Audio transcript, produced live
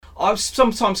I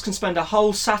sometimes can spend a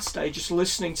whole Saturday just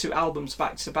listening to albums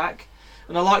back to back,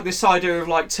 and I like this idea of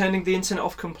like turning the internet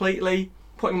off completely,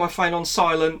 putting my phone on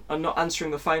silent and not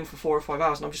answering the phone for 4 or 5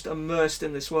 hours, and I'm just immersed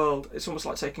in this world. It's almost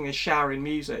like taking a shower in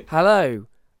music. Hello,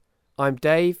 I'm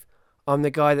Dave. I'm the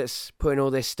guy that's putting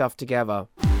all this stuff together.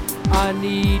 I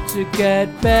need to get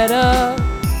better.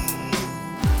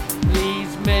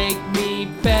 Please make me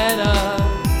better.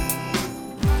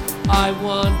 I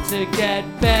want to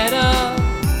get better.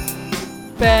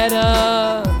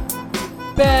 Better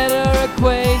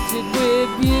acquainted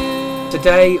with you.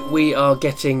 Today we are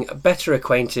getting better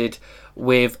acquainted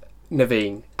with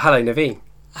Naveen. Hello, Naveen.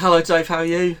 Hello, Dave. How are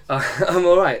you? I'm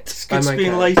all right. It's good to be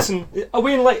in Leighton. Are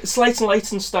we in Leighton? It's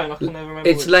Leytonstone. I can never remember.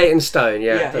 It's Leytonstone.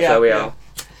 Yeah, that's where we are.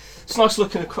 It's nice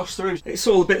looking across the room. It's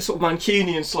all a bit sort of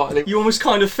Mancunian slightly. You almost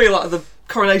kind of feel like the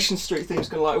Coronation Street thing's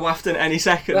going to like waft in any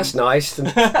second. That's nice.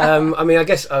 And, I mean, I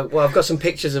guess, well, I've got some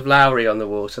pictures of Lowry on the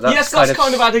wall, so that's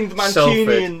kind of adding the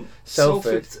Mancunian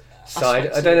Salford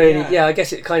side. I don't know. Yeah, I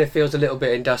guess it kind of feels a little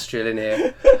bit industrial in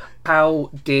here. How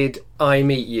did I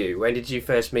meet you? When did you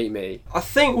first meet me? I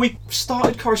think we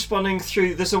started corresponding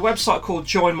through, there's a website called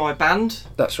Join My Band.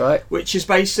 That's right. Which is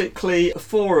basically a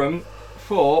forum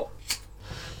for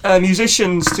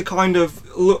musicians to kind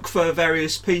of look for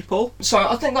various people. So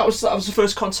I think that was the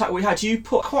first contact we had. You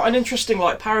put quite an interesting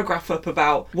paragraph up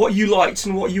about what you liked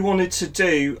and what you wanted to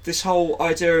do. This whole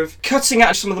idea of cutting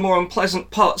out some of the more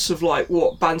unpleasant parts of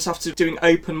what bands have to do, doing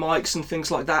open mics and things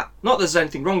like that. Not that there's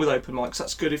anything wrong with open mics,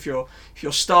 that's good if you're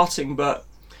starting, but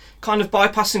kind of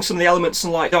bypassing some of the elements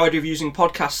and the idea of using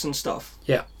podcasts and stuff.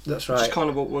 Yeah, that's right. Which is kind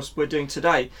of what we're doing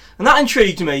today. And that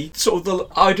intrigued me, sort of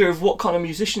the idea of what kind of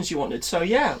musicians you wanted. So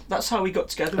yeah, that's how we got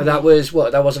together. And that was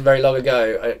what? That wasn't very long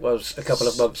ago. It was a couple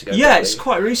of months ago. Yeah, probably. It's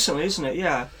quite recently, isn't it?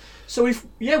 Yeah. So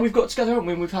we've got together, haven't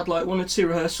we? We've had 1 or 2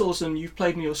 rehearsals and you've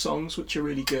played me your songs, which are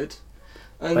really good.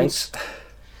 And thanks.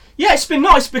 Yeah, it's been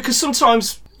nice because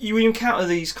sometimes you encounter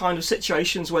these kind of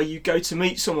situations where you go to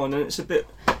meet someone and it's a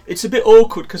bit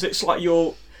awkward because it's like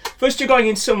you're going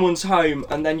into someone's home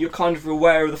and then you're kind of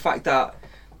aware of the fact that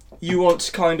you want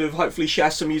to kind of hopefully share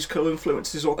some musical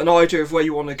influences or an idea of where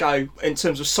you want to go in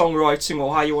terms of songwriting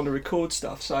or how you want to record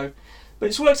stuff. So, but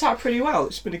it's worked out pretty well.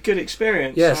 It's been a good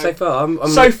experience. Yeah, so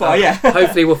far. Yeah.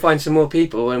 Hopefully we'll find some more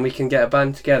people and we can get a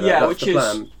band together. Yeah, that's which the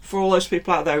plan. is for all those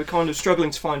people out there who are kind of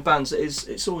struggling to find bands.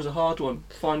 It's always a hard one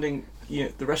finding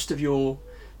the rest of your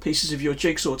pieces of your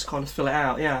jigsaw to kind of fill it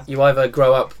out. Yeah. You either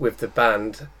grow up with the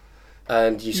band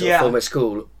and you sort of form at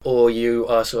school, or you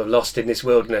are sort of lost in this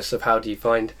wilderness of how do you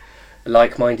find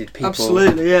like-minded people.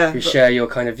 Absolutely, yeah. Who share your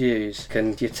kind of views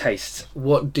and your tastes.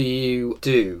 What do you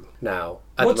do now?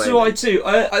 What do I do?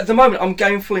 At the moment, I'm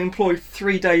gainfully employed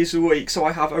 3 days a week, so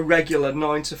I have a regular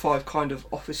 9 to 5 kind of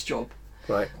office job.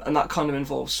 Right. And that kind of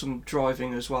involves some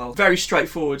driving as well. Very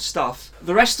straightforward stuff.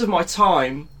 The rest of my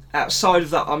time, outside of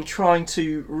that, I'm trying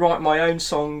to write my own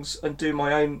songs and do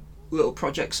my own little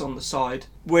projects on the side.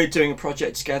 We're doing a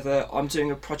project together. I'm doing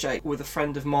a project with a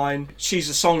friend of mine. She's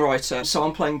a songwriter, so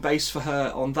I'm playing bass for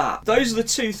her on that. Those are the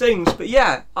 2 things. But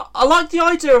yeah, I like the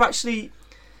idea of actually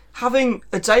having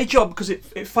a day job because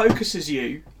it focuses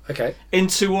you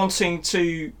into wanting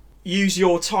to use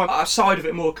your time outside of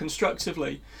it more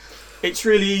constructively. It's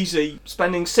really easy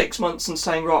spending 6 months and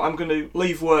saying, right, I'm going to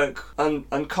leave work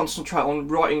and concentrate on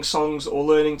writing songs or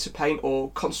learning to paint or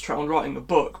concentrate on writing a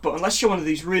book. But unless you're one of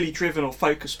these really driven or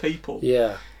focused people,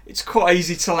 it's quite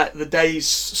easy to let the days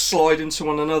slide into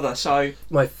one another. So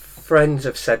my friends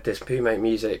have said this who make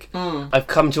music. I've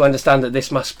come to understand that this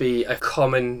must be a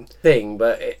common thing,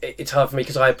 but it's hard for me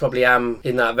because I probably am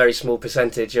in that very small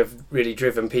percentage of really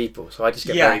driven people. So I just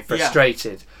get very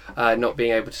frustrated not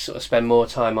being able to sort of spend more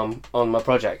time on my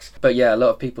projects. But yeah, a lot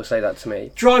of people say that to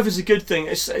me. Drive is a good thing.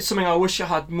 It's something I wish I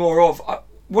had more of.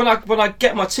 When I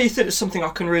get my teeth into something, I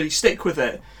can really stick with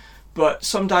it. But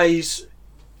some days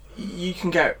you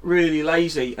can get really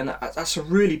lazy, and that's a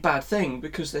really bad thing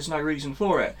because there's no reason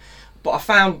for it. But I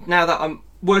found now that I'm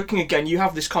working again, you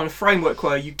have this kind of framework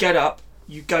where you get up,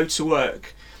 you go to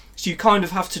work. So you kind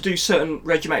of have to do certain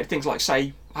regimented things like,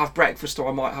 say, have breakfast, or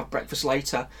I might have breakfast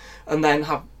later, and then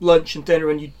have lunch and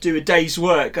dinner, and you do a day's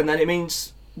work. And then it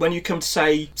means when you come to,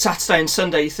 say, Saturday and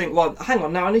Sunday, you think, well, hang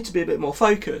on, now I need to be a bit more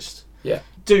focused. Yeah.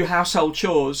 Do household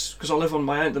chores, because I live on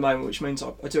my own at the moment, which means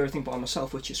I do everything by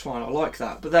myself, which is fine. I like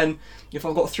that. But then if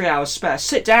I've got 3 hours spare,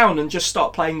 sit down and just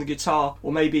start playing the guitar,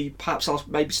 or perhaps I'll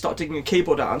start digging a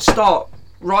keyboard out and start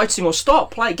writing or start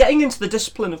playing, getting into the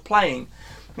discipline of playing.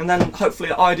 And then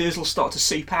hopefully ideas will start to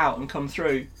seep out and come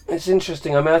through. It's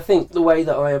interesting. I mean, I think the way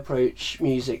that I approach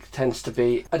music tends to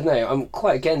be, I don't know, I'm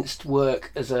quite against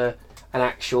work as a an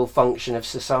actual function of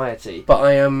society. But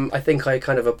I think I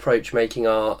kind of approach making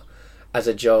art as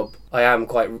a job. I am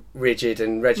quite rigid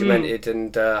and regimented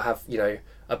and have,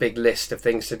 a big list of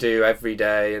things to do every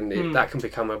day, and that can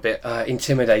become a bit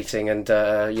intimidating, and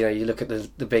you look at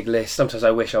the big list. Sometimes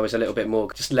I wish I was a little bit more,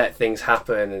 just let things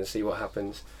happen and see what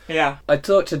happens. Yeah. I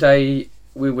thought today,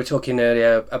 we were talking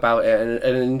earlier about it, and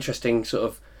an interesting sort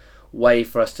of way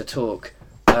for us to talk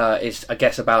is, I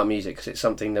guess, about music, because it's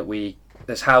something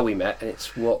that's how we met, and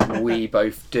it's what we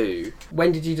both do.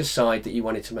 When did you decide that you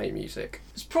wanted to make music?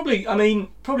 It's probably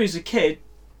as a kid,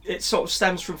 it sort of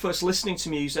stems from first listening to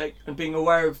music and being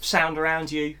aware of sound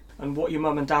around you and what your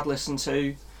mum and dad listened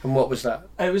to. And what was that?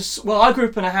 It was, I grew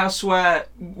up in a house where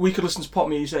we could listen to pop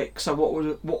music, so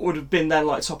what would have been then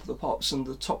like Top of the Pops and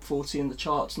the Top 40 and the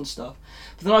charts and stuff.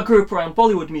 But then I grew up around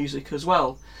Bollywood music as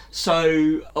well,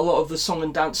 so a lot of the song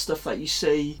and dance stuff that you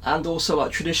see, and also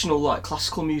like traditional like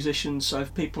classical musicians, so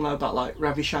if people know about like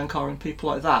Ravi Shankar and people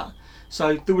like that.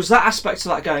 So there was that aspect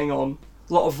of that going on.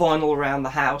 A lot of vinyl around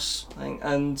the house, I think,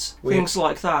 and things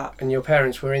like that. And your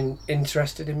parents were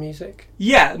interested in music?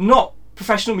 Yeah, not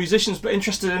professional musicians, but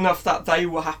interested enough that they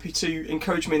were happy to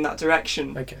encourage me in that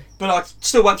direction. Okay. But I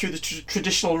still went through the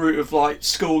traditional route of like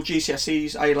school,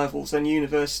 GCSEs, A-levels, then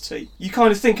university. You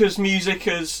kind of think of music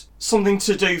as something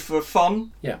to do for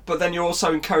fun, yeah. But then you're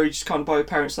also encouraged kind of by your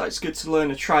parents that it's good to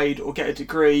learn a trade or get a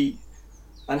degree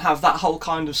and have that whole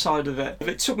kind of side of it.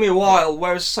 It took me a while,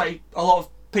 whereas say a lot of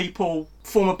people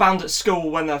form a band at school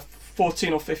when they're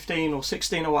 14 or 15 or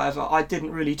 16 or whatever. I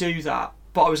didn't really do that,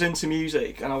 but I was into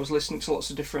music and I was listening to lots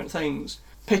of different things,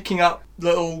 picking up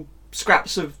little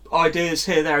scraps of ideas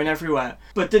here, there and everywhere,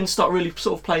 but didn't start really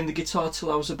sort of playing the guitar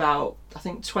till I was about, I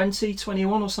think, 20,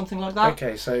 21 or something like that.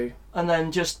 Okay, so... And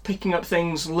then just picking up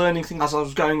things, learning things as I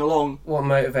was going along. What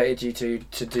motivated you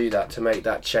to do that, to make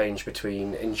that change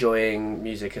between enjoying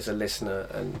music as a listener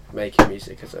and making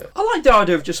music as a... I like the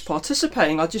idea of just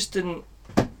participating. I just didn't...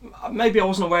 Maybe I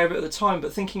wasn't aware of it at the time,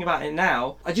 but thinking about it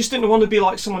now, I just didn't want to be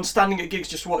like someone standing at gigs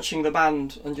just watching the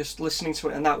band and just listening to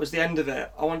it and that was the end of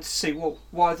it. I wanted to see, well,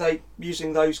 why are they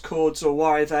using those chords, or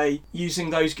why are they using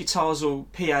those guitars or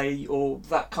PA or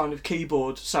that kind of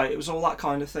keyboard. So it was all that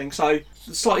kind of thing. So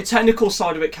the slightly technical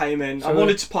side of it came in. So I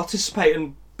wanted to participate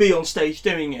and be on stage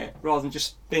doing it rather than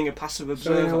just being a passive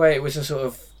observer. So in a way it was a sort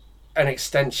of an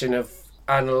extension of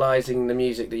analysing the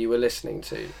music that you were listening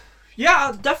to.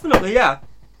 Yeah, definitely, yeah.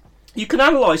 You can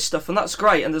analyse stuff and that's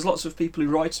great, and there's lots of people who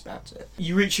write about it.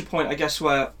 You reach a point, I guess,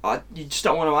 where you just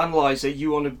don't want to analyse it,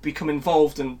 you want to become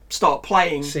involved and start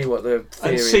playing. See what the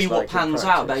theory and see what like pans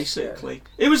out, basically.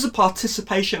 Yeah. It was the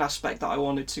participation aspect that I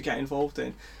wanted to get involved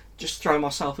in. Just throw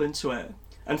myself into it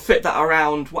and fit that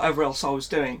around whatever else I was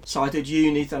doing. So I did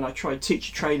uni, then I tried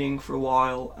teacher training for a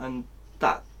while, and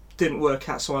that didn't work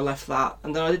out, so I left that.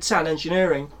 And then I did sound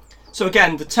engineering. So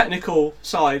again, the technical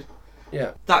side,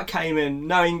 yeah, that came in,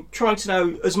 trying to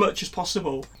know as much as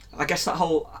possible. I guess that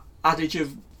whole adage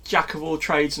of jack of all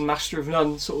trades and master of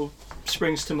none sort of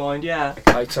springs to mind, yeah.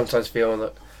 I sometimes feel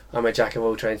that I'm a jack of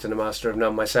all trades and a master of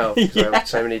none myself. Yeah. I have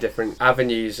so many different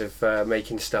avenues of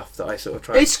making stuff that I sort of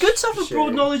try. It's good to have a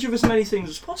broad knowledge of as many things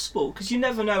as possible, because you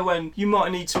never know when you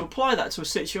might need to apply that to a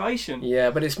situation.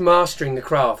 Yeah, but it's mastering the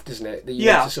craft, isn't it? That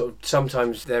you need to sort of,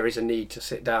 sometimes there is a need to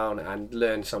sit down and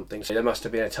learn something. So there must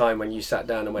have been a time when you sat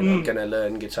down and went, I'm going to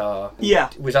learn guitar.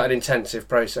 Yeah. Was that an intensive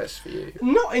process for you?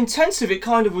 Not intensive, it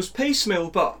kind of was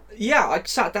piecemeal, but yeah, I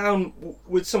sat down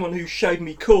with someone who showed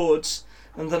me chords,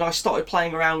 and then I started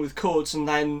playing around with chords, and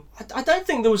then I don't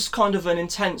think there was kind of an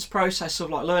intense process of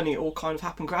like learning. It all kind of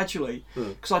happened gradually,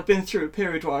 because I'd been through a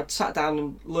period where I'd sat down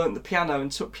and learnt the piano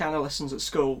and took piano lessons at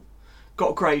school,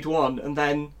 got grade 1, and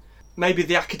then maybe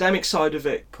the academic side of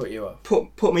it put you off.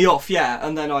 Put me off, yeah.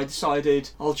 And then I decided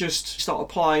I'll just start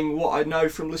applying what I know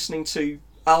from listening to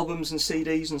albums and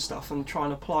CDs and stuff, and try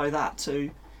and apply that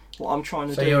to what I'm trying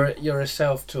to do. So you're a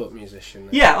self-taught musician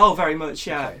then? Yeah, oh, very much,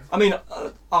 yeah. Okay. I mean,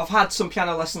 I've had some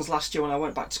piano lessons last year when I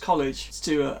went back to college to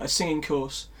do a singing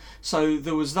course, so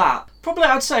there was that. Probably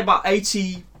I'd say about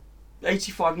 85,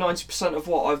 90% of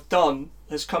what I've done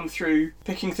has come through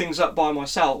picking things up by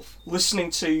myself,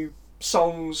 listening to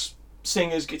songs,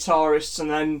 singers, guitarists, and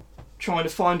then trying to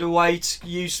find a way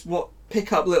to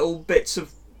pick up little bits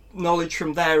of knowledge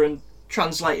from there and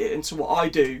translate it into what I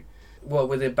do. What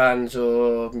were the bands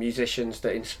or musicians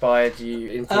that inspired you,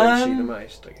 influenced you the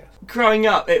most, I guess? Growing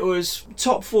up, it was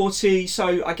top 40,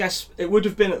 so I guess it would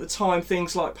have been at the time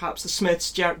things like perhaps the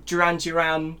Smiths, Duran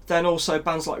Duran, then also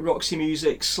bands like Roxy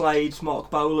Music, Slade,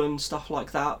 Mark Bolan, stuff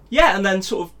like that. Yeah, and then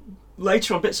sort of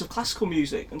later on bits of classical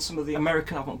music and some of the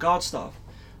American avant-garde stuff.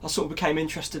 I sort of became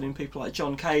interested in people like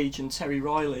John Cage and Terry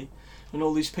Riley, and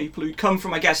all these people who'd come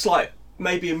from, I guess, like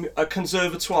maybe a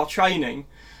conservatoire training,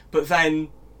 but then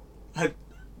had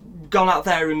gone out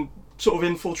there and sort of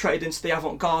infiltrated into the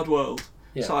avant-garde world.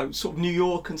 Yeah. So sort of New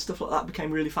York and stuff like that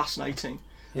became really fascinating.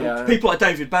 Yeah. And people like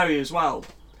David Bowie as well.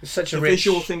 It's such The a rich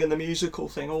visual thing and the musical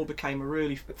thing all became a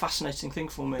really fascinating thing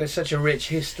for me. There's such a rich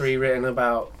history written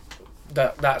about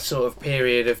that sort of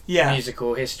period of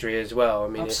musical history as well. I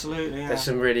mean, absolutely. There's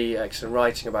some really excellent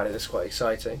writing about it that's quite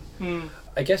exciting. Mm.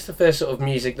 I guess the first sort of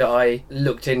music that I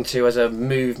looked into as a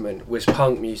movement was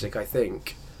punk music, I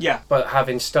think. Yeah. But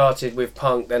having started with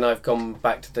punk, then I've gone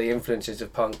back to the influences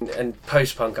of punk, and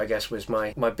post-punk, I guess, was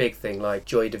my big thing, like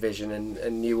Joy Division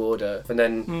and New Order. And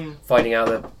then finding out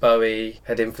that Bowie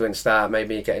had influenced that made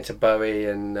me get into Bowie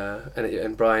and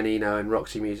Brian Eno and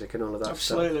Roxy music and all of that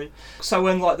Absolutely. stuff. So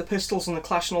when like the Pistols and the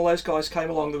Clash and all those guys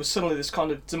came along, there was suddenly this kind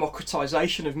of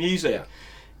democratisation of music. Yeah.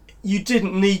 You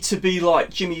didn't need to be like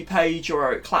Jimmy Page or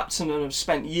Eric Clapton and have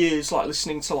spent years like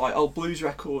listening to like old blues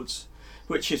records,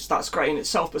 that's great in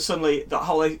itself, but suddenly that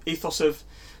whole ethos of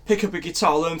pick up a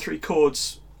guitar, learn 3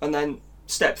 chords, and then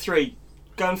step 3,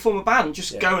 go and form a band,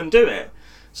 just go and do it.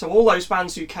 So all those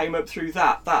bands who came up through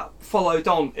that followed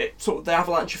on, it sort of the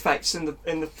avalanche effects in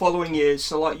the following years.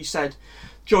 So like you said,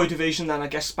 Joy Division, then I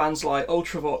guess bands like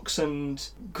Ultravox and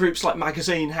groups like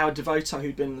Magazine, Howard Devoto,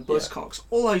 who'd been in the Buzzcocks,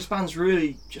 all those bands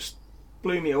really just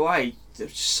blew me away. It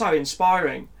was just so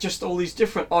inspiring. Just all these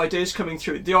different ideas coming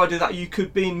through. The idea that you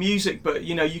could be in music, but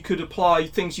you know, you could apply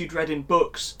things you'd read in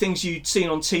books, things you'd seen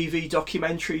on TV,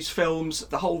 documentaries, films,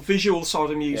 the whole visual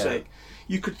side of music. Yeah.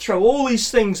 You could throw all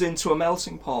these things into a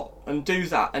melting pot and do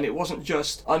that, and it wasn't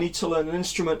just, I need to learn an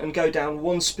instrument and go down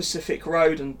one specific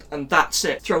road and that's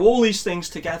it. Throw all these things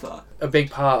together. A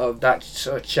big part of that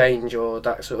sort of change, or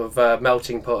that sort of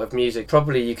melting pot of music,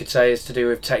 probably you could say is to do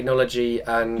with technology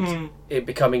and it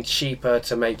becoming cheaper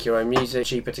to make your own music,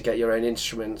 cheaper to get your own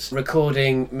instruments.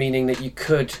 Recording, meaning that you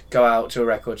could go out to a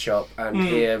record shop and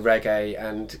hear reggae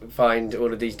and find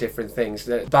all of these different things.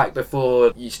 Back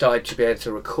before you started to be able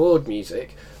to record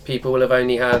music, people will have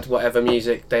only had whatever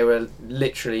music they were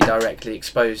literally directly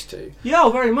exposed to. Yeah,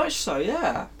 very much so,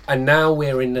 yeah. And now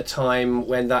we're in the time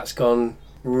when that's gone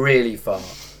really far,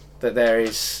 that there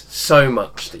is so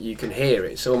much that you can hear,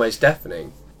 it's almost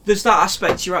deafening. There's that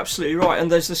aspect, you're absolutely right,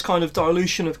 and there's this kind of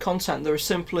dilution of content. There are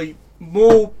simply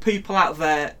more people out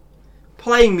there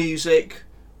playing music,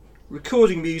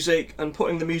 recording music, and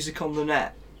putting the music on the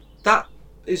net. That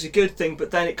is a good thing,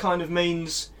 but then it kind of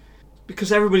means,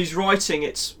 because everybody's writing,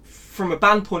 it's from a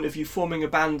band point of view, forming a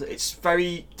band, it's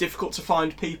very difficult to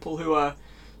find people who are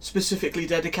specifically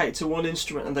dedicated to one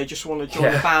instrument and they just want to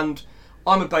join a band.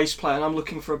 I'm a bass player and I'm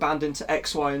looking for a band into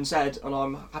X, Y and Z, and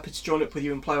I'm happy to join up with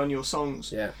you and play on your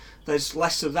songs. Yeah. There's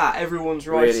less of that. Everyone's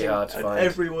writing. Really hard to find.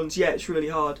 It's really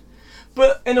hard.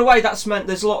 But in a way that's meant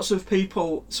there's lots of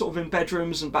people sort of in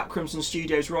bedrooms and backrooms and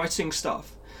studios writing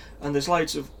stuff, and there's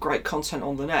loads of great content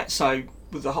on the net. So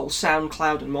with the whole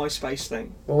SoundCloud and MySpace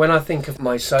thing. Well, when I think of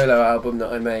my solo album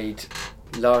that I made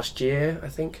last year, I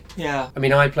think. Yeah. I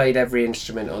mean, I played every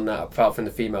instrument on that apart from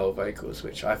the female vocals,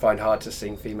 which I find hard to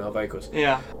sing female vocals.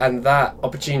 Yeah. And that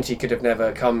opportunity could have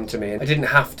never come to me. I didn't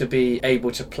have to be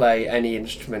able to play any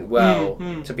instrument well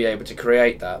to be able to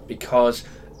create that, because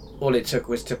all it took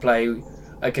was to play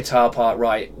a guitar part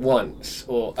right once,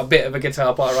 or a bit of a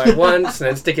guitar part right once, and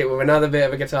then stick it with another bit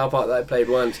of a guitar part that I played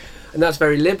once. And that's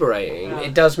very liberating. Yeah.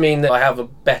 It does mean that I have a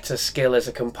better skill as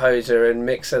a composer and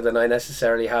mixer than I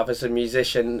necessarily have as a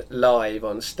musician live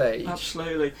on stage.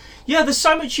 Absolutely. Yeah, there's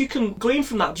so much you can glean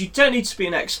from that. You don't need to be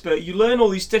an expert. You learn all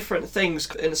these different things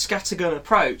in a scattergun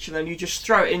approach, and then you just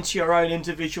throw it into your own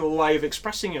individual way of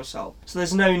expressing yourself. So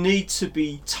there's no need to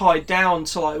be tied down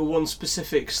to like one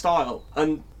specific style.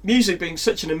 And music being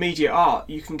such an immediate art,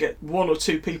 you can get one or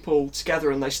two people together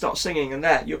and they start singing, and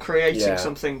there you're creating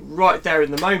something right there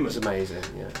in the moment. It's amazing.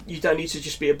 Yeah. You don't need to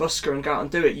just be a busker and go out and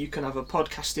do it. You can have a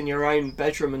podcast in your own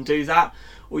bedroom and do that,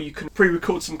 or you can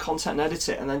pre-record some content and edit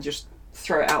it and then just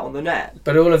throw it out on the net.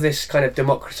 But all of this kind of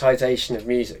democratization of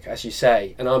music, as you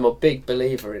say, and I'm a big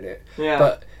believer in it. Yeah.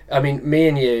 But I mean, me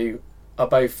and you are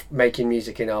both making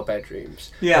music in our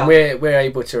bedrooms. Yeah. And we're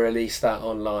able to release that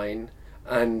online,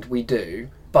 and we do.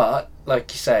 But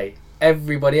like you say,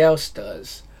 everybody else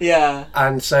does. Yeah.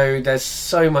 And so there's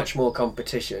so much more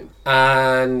competition,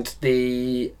 and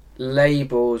the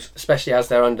labels, especially as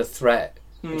they're under threat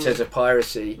in terms of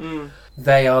piracy,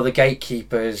 they are the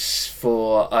gatekeepers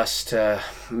for us to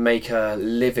make a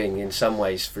living in some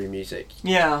ways through music.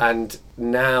 Yeah. And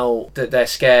now that they're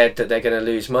scared that they're going to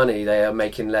lose money, they are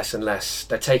making less and less.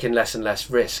 They're taking less and less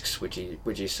risks. Would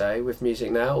you say with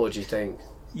music now, or do you think?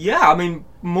 Yeah, I mean,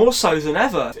 more so than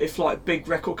ever. If like big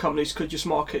record companies could just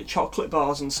market chocolate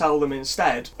bars and sell them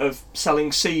instead of selling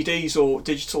CDs or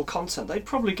digital content, they'd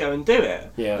probably go and do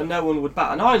it. Yeah. And no one would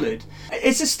bat an eyelid.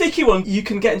 It's a sticky one. You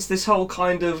can get into this whole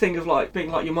kind of thing of like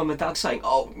being like your mum and dad saying,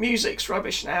 oh, music's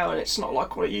rubbish now and it's not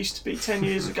like what it used to be 10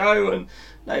 years ago and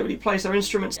nobody plays their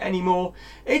instruments anymore.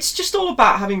 It's just all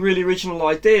about having really original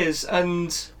ideas.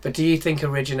 But do you think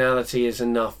originality is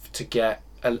enough to get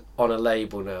on a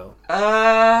label now?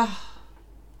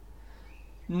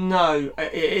 No,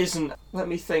 it isn't. Let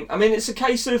me think. I mean, it's a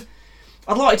case of,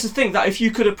 I'd like to think that if you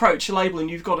could approach a label and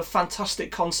you've got a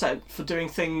fantastic concept for doing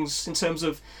things in terms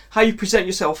of how you present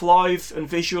yourself live and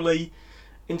visually,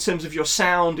 in terms of your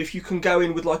sound, if you can go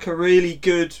in with like a really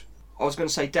good, I was going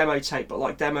to say demo tape, but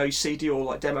like demo CD or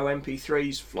like demo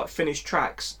MP3s, like finished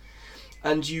tracks,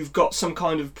 and you've got some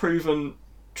kind of proven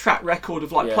track record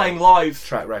of like playing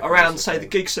live around, say, the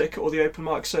gig circuit or the open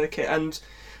mic circuit, and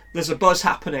there's a buzz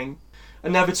happening,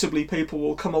 inevitably people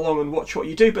will come along and watch what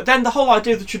you do. But then the whole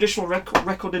idea of the traditional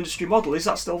record industry model, is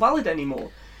that still valid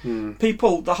anymore?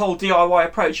 People, the whole DIY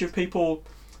approach of people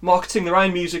marketing their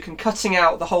own music and cutting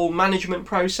out the whole management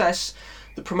process,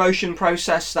 the promotion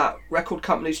process that record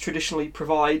companies traditionally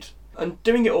provide, and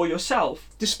doing it all yourself.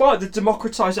 Despite the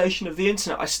democratisation of the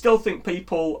internet, I still think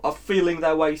people are feeling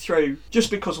their way through.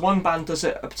 Just because one band does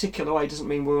it a particular way doesn't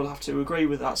mean we all have to agree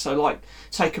with that. So like,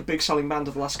 take a big selling band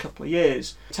of the last couple of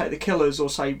years, take the Killers or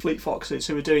say Fleet Foxes,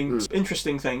 who are doing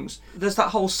interesting things. There's that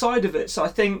whole side of it. So I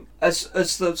think as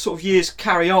the sort of years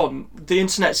carry on, the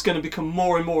internet's going to become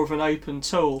more and more of an open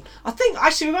tool. I think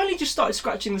actually we've only just started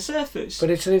scratching the surface. But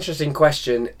it's an interesting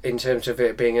question in terms of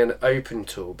it being an open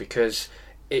tool, because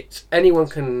anyone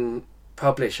can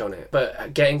publish on it,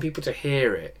 but getting people to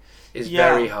hear it is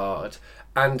very hard.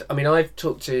 And I mean, I've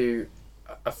talked to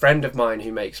a friend of mine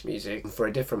who makes music for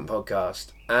a different podcast,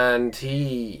 and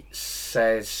he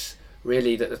says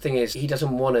really that the thing is, he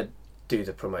doesn't want to do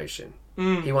the promotion.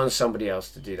 He wants somebody else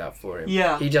to do that for him.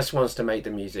 He just wants to make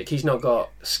the music. He's not got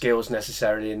skills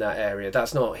necessarily in that area.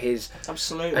 That's not his.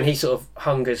 Absolutely. And he sort of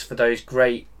hungers for those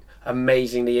great,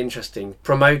 amazingly interesting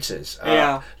promoters,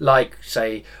 like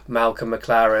say Malcolm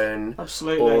McLaren,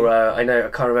 absolutely, or I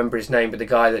can't remember his name, but the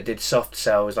guy that did Soft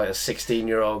Cell was like a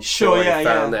 16-year-old boy who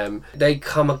found them. They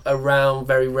come around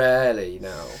very rarely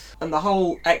now. And the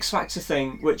whole X Factor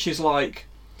thing, which is like,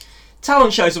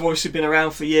 talent shows have obviously been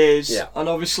around for years, and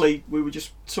obviously we were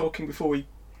just talking before we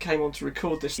came on to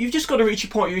record this, you've just got to reach a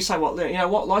point where you say, well, you know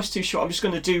what, life's too short, I'm just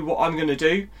going to do what I'm going to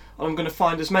do, and I'm going to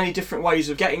find as many different ways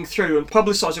of getting through and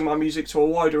publicising my music to a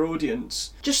wider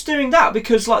audience. Just doing that,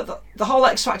 because like the whole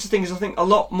X Factor thing is, I think a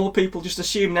lot more people just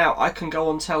assume now I can go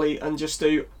on telly and just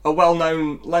do a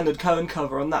well-known Leonard Cohen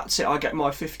cover and that's it, I get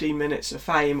my 15 minutes of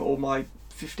fame or my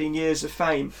 15 years of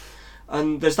fame.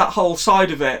 And there's that whole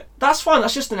side of it. That's fine,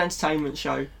 that's just an entertainment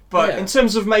show. But in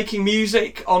terms of making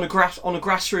music on a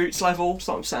grassroots level,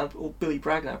 starting to sound all Billy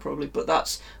Bragg now probably, but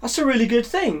that's a really good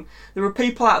thing. There are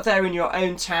people out there in your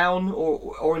own town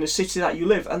or in a city that you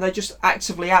live, and they're just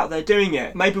actively out there doing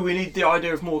it. Maybe we need the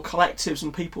idea of more collectives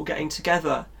and people getting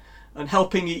together and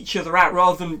helping each other out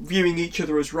rather than viewing each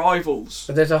other as rivals.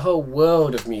 But there's a whole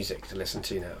world of music to listen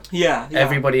to now. Yeah.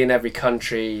 Everybody in every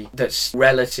country that's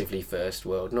relatively first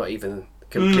world, not even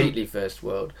completely first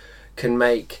world, can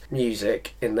make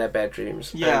music in their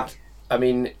bedrooms. Yeah. And, I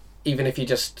mean, even if you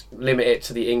just limit it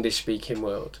to the English-speaking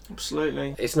world.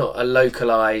 Absolutely. It's not a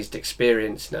localised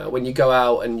experience now. When you go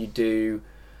out and you do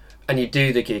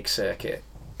the gig circuit,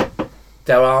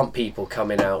 there aren't people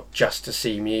coming out just to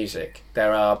see music.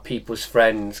 There are people's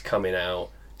friends coming out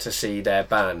to see their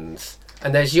bands.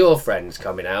 And there's your friends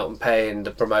coming out and paying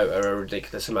the promoter a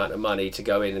ridiculous amount of money to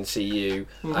go in and see you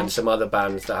and some other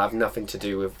bands that have nothing to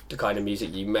do with the kind of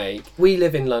music you make. We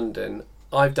live in London.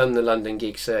 I've done the London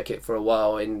gig circuit for a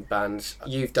while in bands.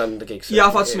 You've done the gig circuit. Yeah,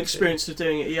 I've had some experience of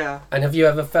doing it, yeah. And have you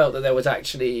ever felt that there was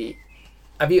actually...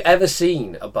 Have you ever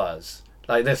seen a buzz?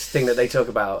 Like this thing that they talk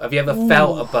about. Have you ever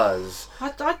felt a buzz?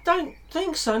 I don't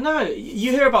think so, no.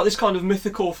 You hear about this kind of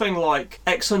mythical thing like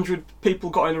X hundred people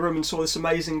got in a room and saw this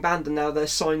amazing band and now they're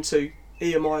signed to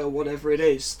EMI or whatever it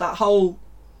is. That whole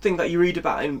thing that you read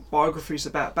about in biographies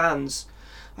about bands,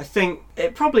 I think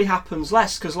it probably happens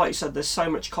less because, like you said, there's so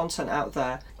much content out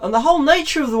there. And the whole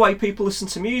nature of the way people listen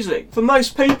to music, for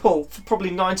most people, for probably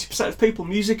 90% of people,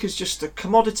 music is just a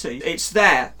commodity. It's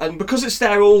there, and because it's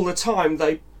there all the time,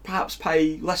 they perhaps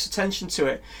pay less attention to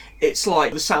it. It's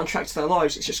like the soundtrack to their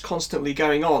lives. It's just constantly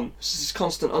going on. It's this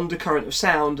constant undercurrent of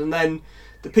sound, and then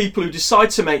the people who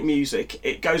decide to make music,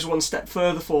 it goes one step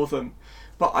further for them.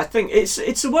 But I think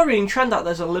it's a worrying trend that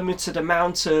there's a limited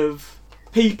amount of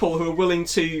people who are willing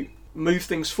to move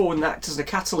things forward and act as a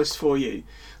catalyst for you,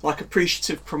 like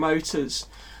appreciative promoters,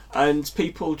 and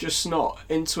people just not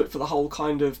into it for the whole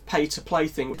kind of pay-to-play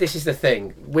thing. This is the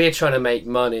thing. We're trying to make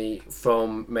money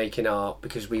from making art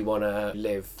because we want to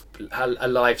live a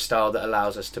lifestyle that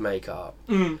allows us to make art.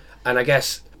 And I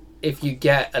guess if you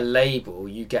get a label,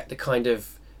 you get the kind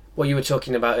of what you were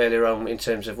talking about earlier on in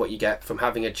terms of what you get from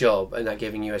having a job and that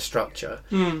giving you a structure.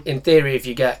 In theory, if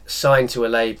you get signed to a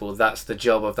label, that's the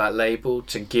job of that label,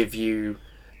 to give you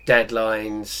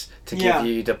deadlines, to give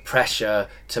you the pressure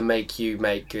to make you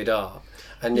make good art.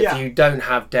 And if you don't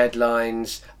have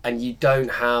deadlines and you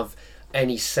don't have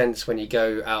any sense when you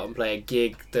go out and play a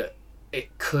gig that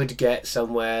it could get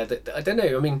somewhere, that I don't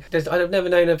know, I mean, I've never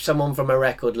known of someone from a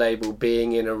record label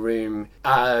being in a room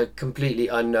at a completely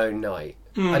unknown night.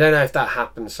 I don't know if that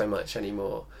happens so much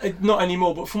anymore. Not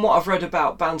anymore, but from what I've read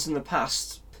about bands in the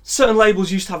past, certain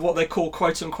labels used to have what they call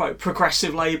quote-unquote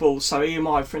progressive labels. So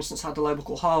EMI, for instance, had a label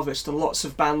called Harvest, and lots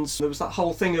of bands, there was that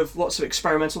whole thing of lots of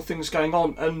experimental things going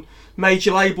on, and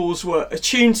major labels were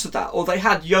attuned to that, or they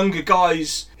had younger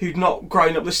guys who'd not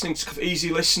grown up listening to easy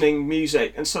listening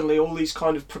music, and suddenly all these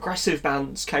kind of progressive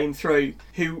bands came through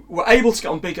who were able to get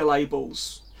on bigger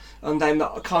labels. And then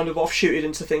that kind of offshooted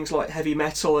into things like heavy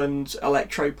metal and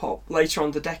electro-pop later on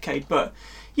the decade. But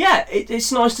yeah,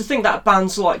 it's nice to think that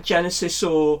bands like Genesis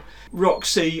or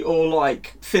Roxy or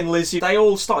like Thin Lizzy, they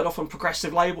all started off on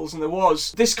progressive labels, and there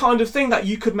was this kind of thing that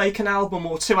you could make an album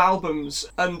or 2 albums,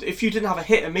 and if you didn't have a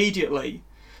hit immediately,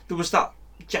 there was that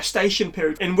gestation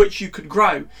period in which you could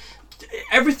grow.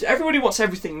 Everybody wants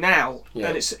everything now,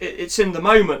 and it's in the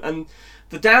moment, and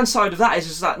the downside of that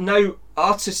is that no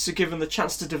artists are given the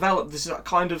chance to develop. This is that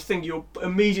kind of thing you're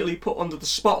immediately put under the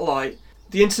spotlight.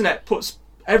 The internet puts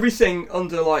everything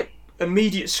under like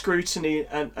immediate scrutiny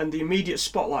and the immediate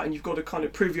spotlight, and you've got to kind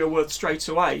of prove your worth straight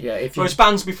away. Whereas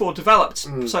bands before developed,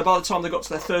 so by the time they got to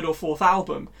their 3rd or 4th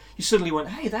album, you suddenly went,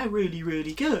 hey, they're really,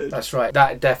 really good. That's right.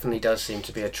 That definitely does seem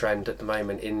to be a trend at the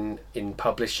moment in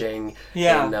publishing,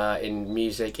 in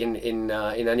music, in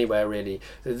anywhere really.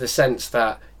 The sense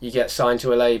that you get signed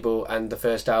to a label and the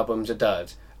first album's a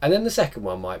dud, and then the second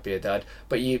one might be a dud,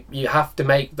 but you have to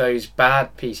make those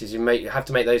bad pieces, you have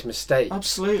to make those mistakes.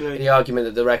 Absolutely. The argument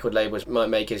that the record labels might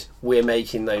make is, we're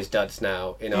making those duds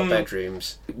now in our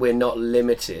bedrooms. We're not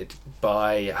limited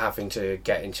by having to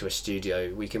get into a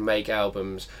studio. We can make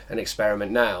albums and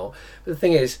experiment now. But the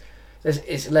thing is,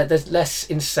 there's less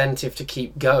incentive to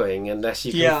keep going unless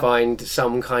you can find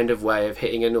some kind of way of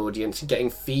hitting an audience and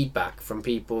getting feedback from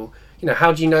people. You know,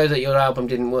 how do you know that your album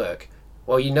didn't work?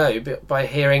 Well, you know, by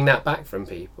hearing that back from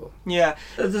people. Yeah,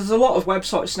 there's a lot of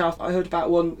websites now. I heard about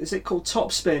one, is it called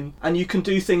Topspin? And you can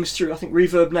do things through, I think,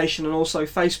 Reverb Nation and also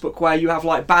Facebook, where you have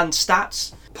like band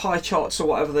stats, pie charts or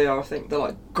whatever they are, I think. They're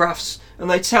like graphs. And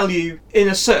they tell you, in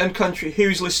a certain country,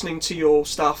 who's listening to your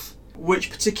stuff, which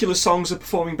particular songs are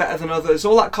performing better than others,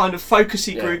 all that kind of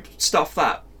focusy group stuff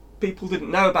that people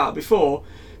didn't know about before.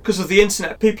 Because of the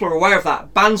internet, people are aware of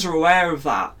that. Bands are aware of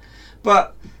that.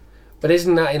 But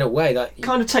isn't that, in a way, that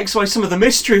kind of takes away some of the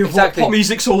mystery of what pop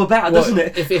music's all about, doesn't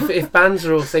it? If bands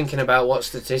are all thinking about what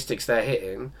statistics they're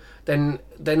hitting, then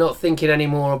they're not thinking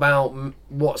anymore about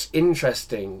what's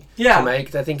interesting to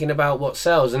make. They're thinking about what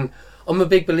sells. And I'm a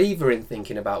big believer in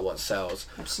thinking about what sells.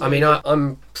 Absolutely. I mean,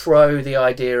 I'm pro the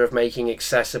idea of making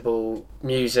accessible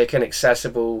music and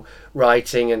accessible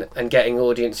writing and getting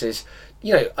audiences.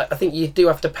 You know, I think you do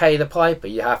have to pay the piper.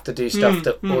 You have to do stuff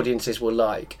that audiences will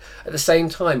like. At the same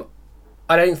time,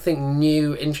 I don't think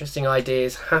new, interesting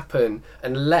ideas happen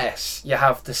unless you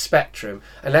have the spectrum,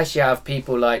 unless you have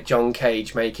people like John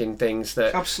Cage making things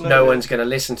that no one's going to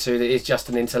listen to, that is just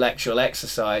an intellectual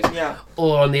exercise. Yeah.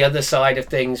 Or on the other side of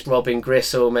things, Robin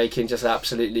Gristle making just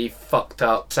absolutely fucked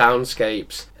up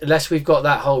soundscapes. Unless we've got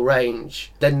that whole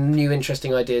range, then new,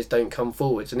 interesting ideas don't come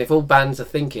forwards. And if all bands are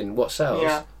thinking, what sells?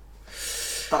 Yeah,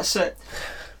 that's it.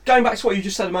 Going back to what you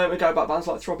just said a moment ago about bands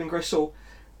like Throbbing Gristle,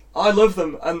 I love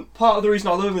them, and part of the reason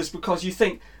I love them is because you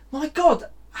think, my God,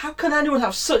 how can anyone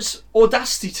have such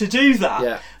audacity to do that?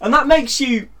 Yeah. And that makes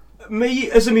me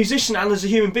as a musician and as a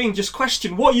human being, just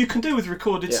question what you can do with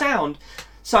recorded sound.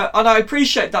 So, and I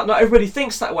appreciate that not everybody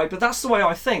thinks that way, but that's the way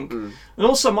I think. And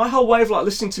also, my whole way of like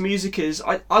listening to music is,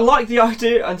 I like the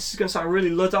idea, and this is going to sound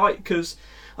really Luddite, because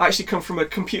I actually come from a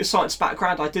computer science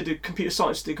background. I did a computer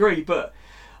science degree, but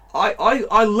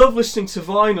I love listening to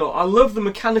vinyl. I love the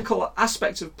mechanical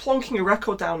aspect of plonking a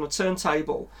record down on a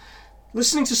turntable,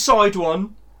 listening to side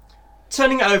one,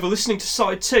 turning it over, listening to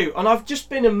side two, and I've just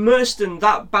been immersed in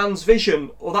that band's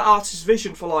vision or that artist's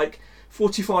vision for like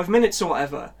 45 minutes or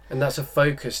whatever. And that's a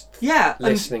focused Yeah,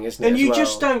 listening, isn't it? And as you well?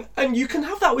 just don't, and you can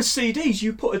have that with CDs.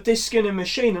 You put a disc in a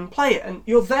machine and play it, and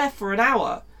you're there for an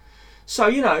hour. So,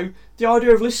 you know, the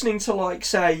idea of listening to, like,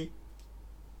 say,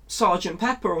 Sgt.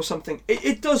 Pepper or something,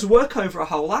 it does work over a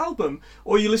whole album.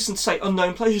 Or you listen to, say,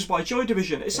 Unknown Pleasures by Joy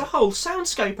Division. It's a whole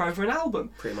soundscape over an album.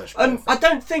 Pretty much. And Perfect. I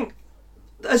don't think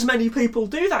as many people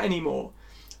do that anymore.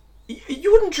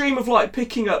 You wouldn't dream of, like,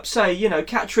 picking up, say, you know,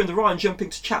 Catcher in the Rye and jumping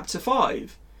to chapter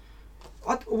 5.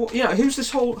 You know, who's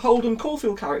this whole Holden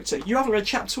Caulfield character? You haven't read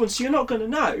chapter 1, so you're not going to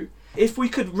know. If we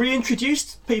could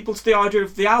reintroduce people to the idea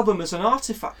of the album as an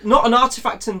artifact, not an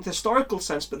artifact in the historical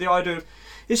sense, but the idea of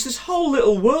it's this whole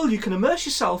little world you can immerse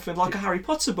yourself in, like a Harry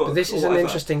Potter book. But this is or an whatever.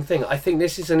 interesting thing. I think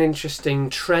this is an interesting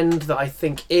trend that I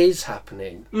think is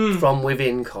happening from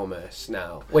within commerce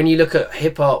now. When you look at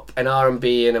hip hop and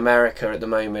R&B in America at the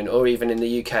moment, or even in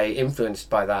the UK, influenced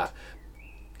by that,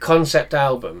 concept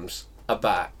albums are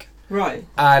back. Right.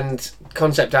 And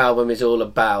concept album is all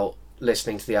about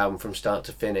listening to the album from start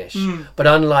to finish. But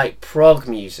unlike prog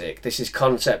music, this is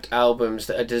concept albums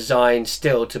that are designed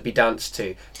still to be danced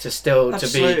to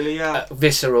Absolutely, be yeah.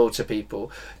 visceral to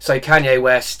people. So Kanye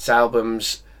West's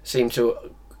albums seem to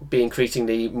be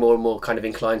increasingly more and more kind of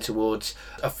inclined towards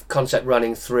a concept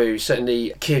running through.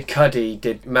 Certainly Kid Cudi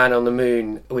did Man on the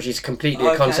Moon, which is completely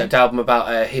a concept album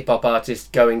about a hip-hop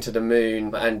artist going to the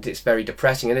moon, and it's very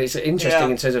depressing, and it's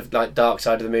interesting in terms of like Dark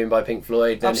Side of the Moon by Pink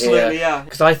Floyd. Absolutely, yeah.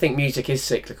 Because I think music is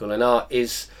cyclical and art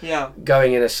is Yeah.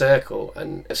 going in a circle,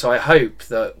 and so I hope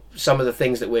that some of the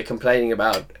things that we're complaining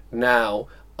about now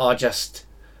are just,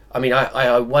 I mean,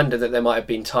 I wonder that there might have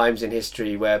been times in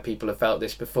history where people have felt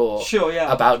this before. Sure, yeah.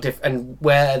 About and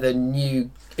where the new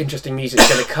interesting music's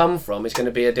going to come from is going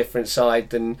to be a different side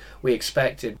than we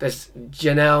expected. There's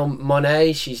Janelle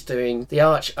Monáe, she's doing the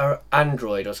Arch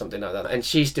Android or something like that, and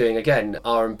she's doing, again,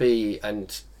 R&B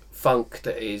and funk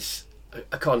that is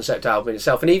a concept album in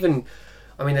itself. And even,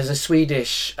 I mean, there's a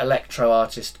Swedish electro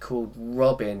artist called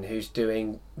Robin who's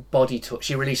doing Body Talk.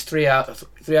 She released three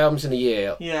albums in a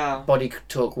year. Yeah. Body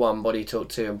Talk 1, Body Talk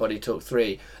 2 and Body Talk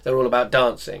 3. They're all about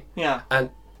dancing. Yeah.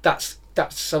 And that's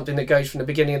something that goes from the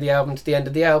beginning of the album to the end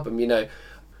of the album, you know.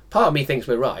 Part of me thinks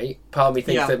we're right. Part of me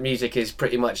thinks that music is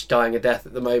pretty much dying a death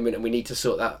at the moment, and we need to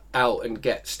sort that out and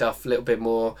get stuff a little bit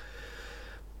more,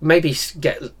 maybe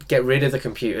get rid of the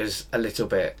computers a little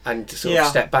bit and sort of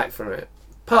step back from it.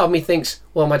 Part of me thinks,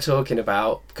 what am I talking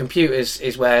about? Computers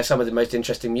is where some of the most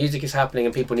interesting music is happening,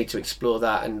 and people need to explore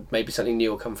that, and maybe something new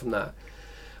will come from that.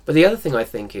 But the other thing I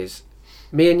think is,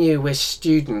 me and you, we're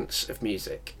students of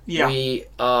music. Yeah. We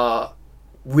are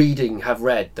have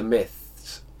read the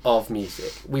myths of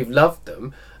music. We've loved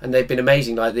them, and they've been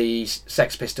amazing, like the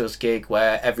Sex Pistols gig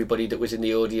where everybody that was in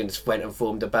the audience went and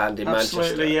formed a band in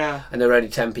Manchester. Yeah. And there were only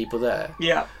 10 people there.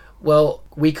 Yeah. Well,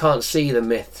 we can't see the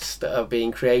myths that are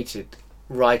being created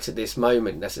right at this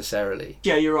moment necessarily.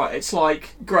 Yeah, you're right. It's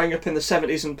like growing up in the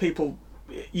 70s and people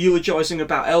eulogising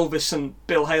about Elvis and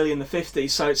Bill Haley in the 50s.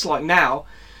 So it's like now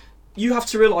you have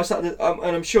to realise that,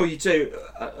 and I'm sure you do,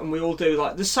 and we all do,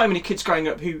 like there's so many kids growing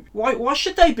up who, why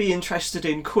should they be interested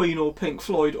in Queen or Pink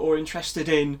Floyd or interested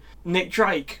in Nick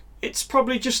Drake? It's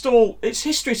probably just it's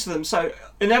history to them, so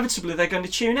inevitably they're going to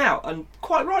tune out, and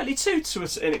quite rightly too, to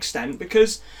an extent,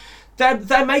 because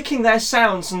they're making their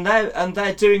sounds and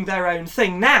they're doing their own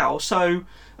thing now. So,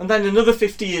 and then in another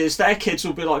 50 years, their kids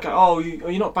will be like, "Oh,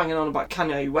 you're not banging on about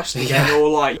Kanye West again, or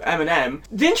like Eminem."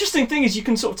 The interesting thing is, you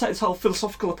can sort of take this whole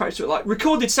philosophical approach to it. Like,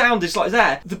 recorded sound is like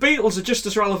there. The Beatles are just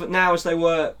as relevant now as they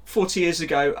were 40 years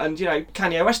ago, and you know,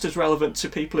 Kanye West is relevant to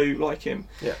people who like him.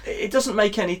 Yeah. It doesn't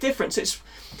make any difference.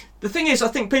 The thing is, I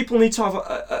think people need to have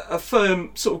a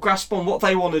firm sort of grasp on what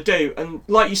they want to do. And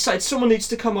like you said, someone needs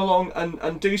to come along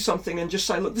and do something and just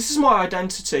say, look, this is my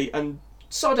identity, and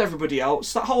sod everybody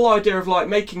else. That whole idea of like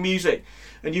making music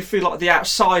and you feel like the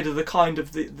outsider, the kind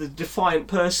of the defiant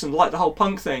person, like the whole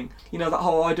punk thing. You know, that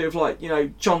whole idea of like, you know,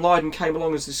 John Lydon came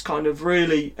along as this kind of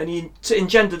really, and he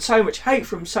engendered so much hate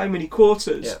from so many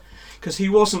quarters. Yeah. Because he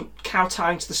wasn't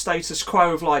kowtowing to the status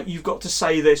quo of like, you've got to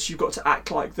say this, you've got to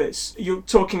act like this. You're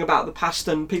talking about the past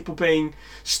and people being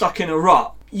stuck in a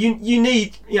rut. You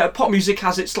need, you know, pop music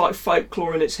has its like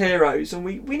folklore and its heroes, and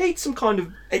we need some kind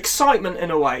of excitement in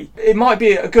a way. It might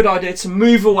be a good idea to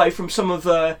move away from some of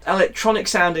the electronic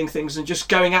sounding things and just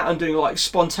going out and doing like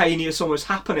spontaneous almost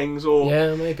happenings, or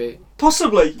Maybe.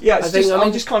 Possibly, yeah. I'm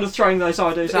I'm just kind of throwing those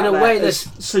ideas out in a there way, as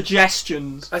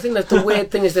suggestions. I think that the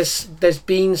weird thing is there's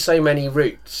been so many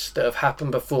routes that have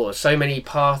happened before, so many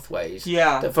pathways.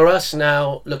 Yeah. That for us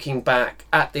now, looking back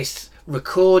at this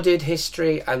recorded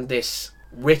history and this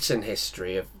written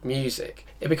history of music,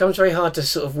 it becomes very hard to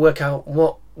sort of work out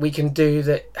what we can do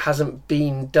that hasn't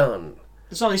been done.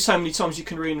 There's only so many times you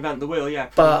can reinvent the wheel, yeah,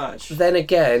 pretty But much. then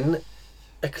again,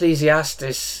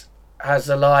 Ecclesiastes has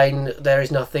a line, there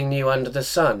is nothing new under the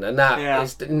sun, and that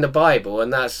is in the Bible,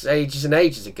 and that's ages and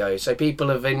ages ago. So people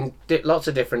have in lots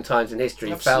of different times in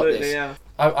history felt this. Yeah.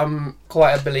 I'm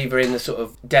quite a believer in the sort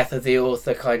of death of the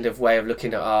author kind of way of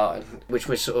looking at art, which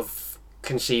was sort of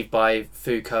conceived by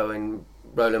Foucault and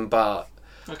Roland Barthes.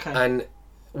 Okay. And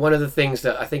one of the things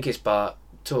that I think is Barthes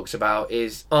talks about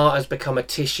is art has become a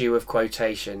tissue of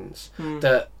quotations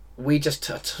that we just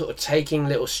sort of taking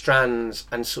little strands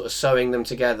and sort of sewing them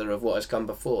together of what has come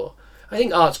before. I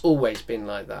think art's always been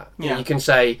like that. Yeah. You can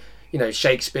say,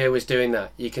 Shakespeare was doing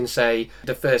that. You can say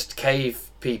the first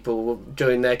cave people were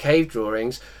doing their cave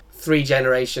drawings. 3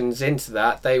 generations into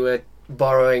that, they were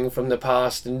borrowing from the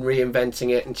past and reinventing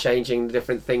it and changing the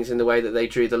different things in the way that they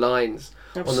drew the lines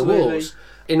on the walls.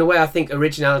 In a way, I think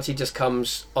originality just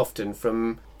comes often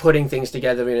from putting things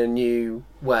together in a new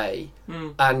way.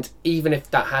 And even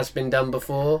if that has been done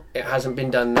before, it hasn't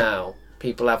been done now.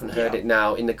 People haven't heard it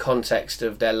now in the context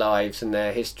of their lives and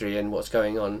their history and what's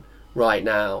going on right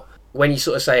now. When you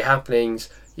sort of say happenings,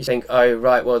 you think, oh,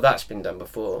 right, well, that's been done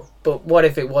before. But what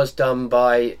if it was done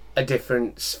by a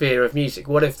different sphere of music?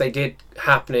 What if they did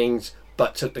happenings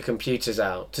but took the computers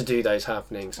out to do those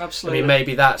happenings? Absolutely. I mean,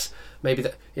 maybe that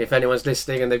if anyone's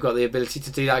listening and they've got the ability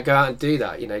to do that, go out and do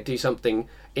that, do something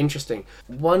interesting.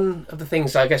 One of the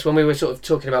things, I guess, when we were sort of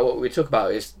talking about what we talk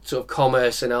about is sort of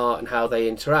commerce and art and how they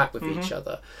interact with each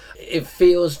other. It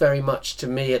feels very much to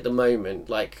me at the moment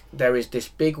like there is this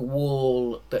big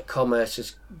wall that commerce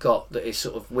has got that is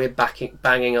sort of we're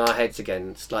banging our heads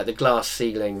against, like the glass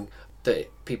ceiling that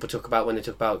people talk about when they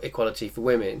talk about equality for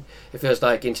women. It feels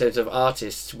like in terms of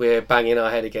artists we're banging our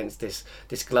head against this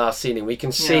glass ceiling. We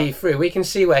can see through, we can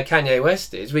see where Kanye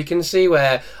West is, we can see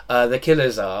where the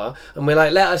Killers are, and we're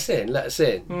like, let us in.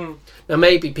 Now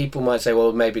maybe people might say,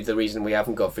 well, maybe the reason we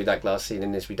haven't got through that glass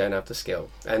ceiling is we don't have the skill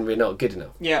and we're not good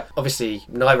enough. Obviously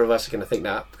neither of us are going to think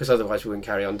that, because otherwise we wouldn't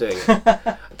carry on doing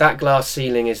it. That glass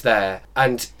ceiling is there,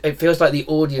 and it feels like the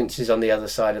audience is on the other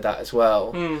side of that as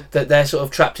well, that they're sort of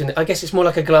trapped in, I guess it's more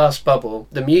like a glass bubble.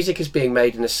 The music is being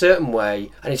made in a certain way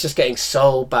and it's just getting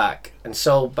sold back in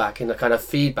a kind of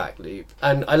feedback loop,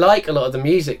 and I like a lot of the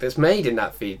music that's made in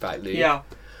that feedback loop,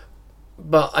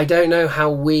 but I don't know how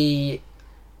we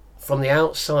from the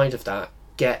outside of that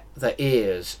get the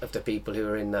ears of the people who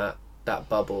are in that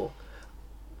bubble.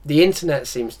 The internet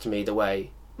seems to me the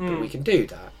way that we can do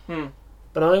that,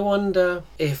 but I wonder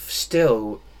if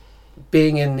still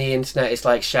being in the internet is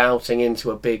like shouting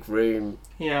into a big room,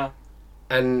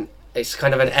 and it's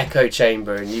kind of an echo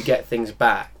chamber and you get things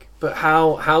back. But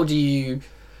how do you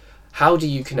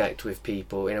connect with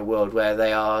people in a world where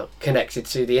they are connected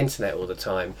to the internet all the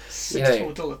time?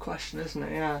 $6 question, isn't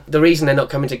it? Yeah. The reason they're not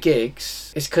coming to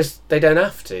gigs is because they don't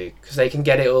have to, because they can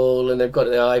get it all and they've got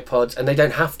their iPods and they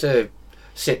don't have to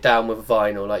sit down with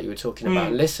vinyl like you were talking about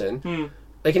and listen.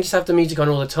 They can just have the music on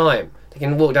all the time. They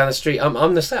can walk down the street. I'm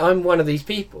one of these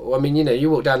people. I mean,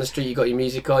 you walk down the street, you got your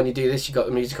music on, you do this, you got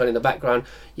the music on in the background.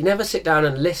 You never sit down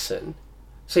and listen.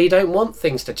 So you don't want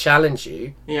things to challenge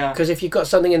you. Because if you've got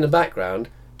something in the background,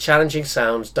 challenging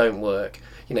sounds don't work.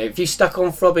 If you stuck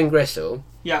on Throbbing Gristle,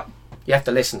 you have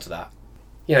to listen to that.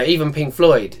 Even Pink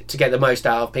Floyd, to get the most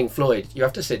out of Pink Floyd, you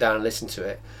have to sit down and listen to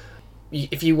it.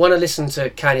 If you want to listen to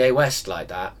Kanye West like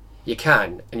that, you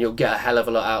can, and you'll get a hell of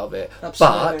a lot out of it.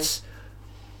 Absolutely. But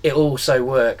it also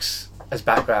works as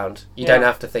background. You don't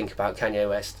have to think about Kanye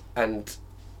West, and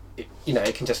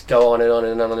it can just go on and on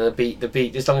and on the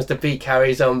beat, as long as the beat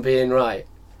carries on being right.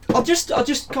 I'll just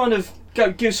kind of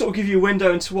give you a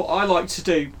window into what I like to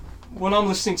do when I'm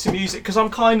listening to music, because I'm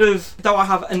kind of, though I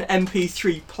have an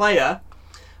MP3 player,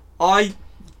 I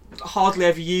hardly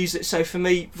ever use it. So for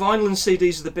me, vinyl and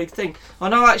CDs are the big thing. I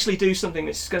know I actually do something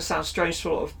that's going to sound strange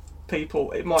to a lot of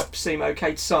people. It might seem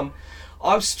okay to some.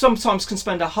 I sometimes can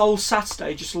spend a whole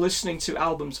Saturday just listening to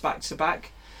albums back to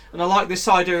back, and I like this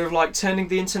idea of like turning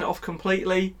the internet off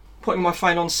completely, putting my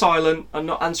phone on silent and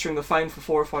not answering the phone for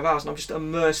 4 or 5 hours, and I'm just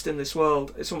immersed in this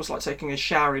world. It's almost like taking a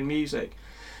shower in music.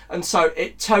 And so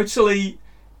it totally,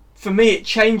 for me, it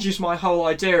changes my whole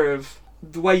idea of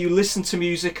the way you listen to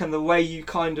music and the way you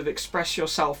kind of express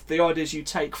yourself, the ideas you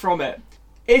take from it.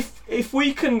 If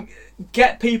we can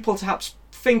get people to perhaps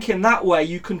think in that way,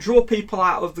 you can draw people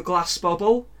out of the glass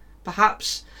bubble,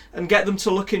 perhaps, and get them to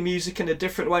look in music in a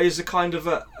different way as a kind of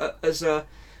as a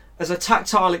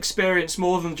tactile experience,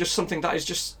 more than just something that is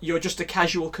just you're just a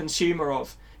casual consumer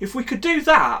of. If we could do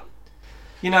that,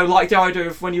 like the idea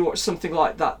of when you watch something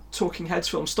like that Talking Heads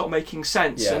film, Stop Making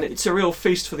Sense, and it's a real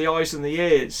feast for the eyes and the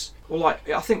ears. Or like,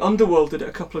 I think Underworld did it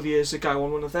a couple of years ago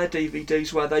on one of their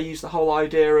DVDs, where they used the whole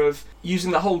idea of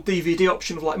using the whole DVD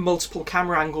option of like multiple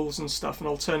camera angles and stuff and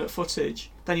alternate footage.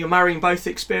 Then you're marrying both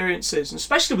experiences, and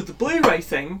especially with the Blu-ray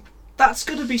thing, that's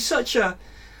going to be such a...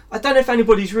 I don't know if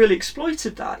anybody's really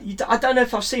exploited that. I don't know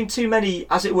if I've seen too many,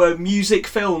 as it were, music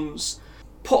films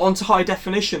put onto high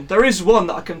definition. There is one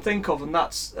that I can think of, and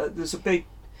that's there's a big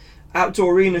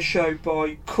outdoor arena show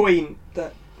by Queen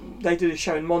that they did a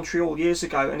show in Montreal years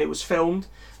ago, and it was filmed,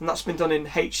 and that's been done in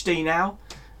HD now.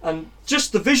 And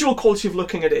just the visual quality of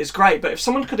looking at it is great, but if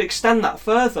someone could extend that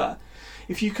further,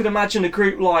 if you could imagine a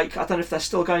group like, I don't know if they're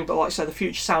still going, but like say the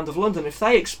Future Sound of London, if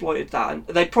they exploited that, and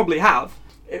they probably have,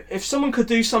 if someone could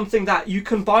do something that you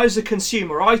can buy as a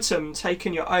consumer item and take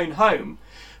in your own home,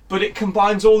 but it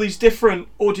combines all these different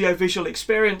audio-visual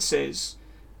experiences,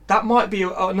 that might be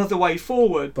another way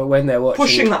forward. But when they're watching,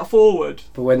 pushing that forward.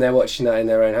 But when they're watching that in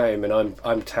their own home, and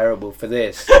I'm terrible for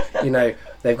this,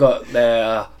 they've got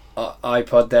their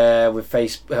iPod there with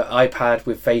iPad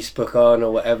with Facebook on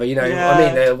or whatever. I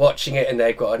mean, they're watching it and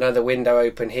they've got another window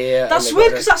open here. That's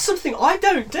weird because that's something I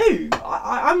don't do.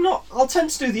 I'm not. I'll tend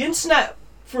to do the internet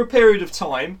for a period of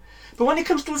time, but when it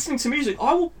comes to listening to music,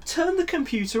 I will turn the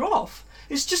computer off.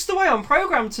 It's just the way I'm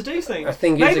programmed to do things. I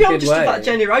think maybe I'm just of that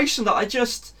generation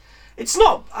that it's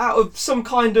not out of some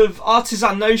kind of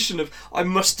artisan notion of I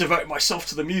must devote myself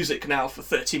to the music now for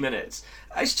 30 minutes.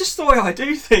 It's just the way I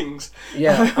do things.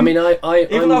 Yeah, I mean,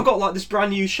 even though I've got like this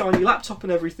brand new shiny laptop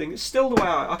and everything, it's still the way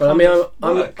I But I mean,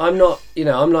 I'm not,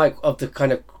 I'm like of the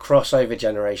kind of crossover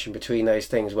generation between those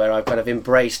things where I've kind of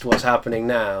embraced what's happening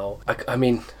now. I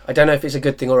mean, I don't know if it's a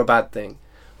good thing or a bad thing,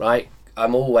 right?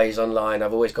 I'm always online.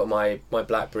 I've always got my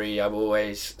BlackBerry. I'm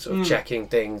always sort of checking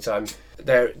things.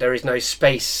 There is no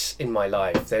space in my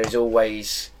life. There is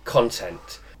always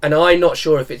content, and I'm not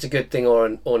sure if it's a good thing or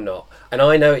not. And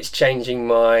I know it's changing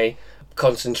my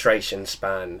concentration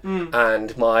span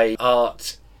and my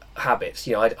art habits.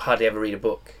 I hardly ever read a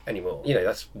book anymore.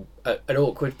 That's an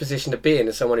awkward position to be in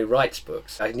as someone who writes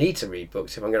books. I need to read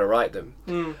books if I'm going to write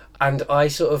them, and I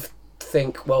sort of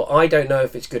think, well, I don't know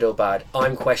if it's good or bad.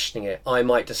 I'm questioning it. I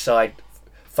might decide,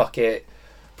 fuck it,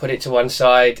 put it to one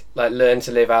side, like learn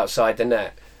to live outside the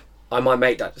net. I might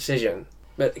make that decision.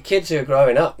 But the kids who are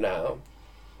growing up now,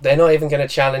 they're not even going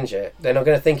to challenge it. They're not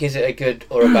going to think, is it a good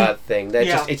or a bad thing?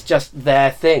 It's just their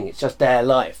thing. It's just their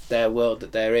life, their world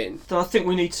that they're in. So I think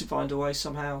we need to find a way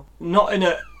somehow, not in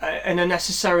a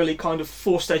necessarily kind of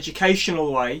forced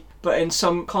educational way, but in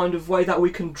some kind of way that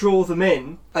we can draw them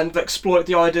in and exploit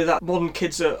the idea that modern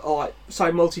kids are like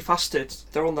so multifaceted.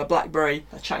 They're on their BlackBerry,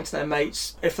 they're chatting to their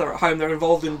mates. If they're at home, they're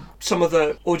involved in some of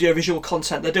the audiovisual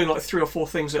content. They're doing like 3 or 4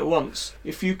 things at once.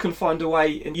 If you can find a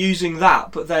way in using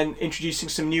that, but then introducing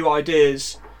some new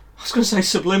ideas, I was going to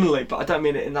say subliminally, but I don't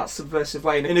mean it in that subversive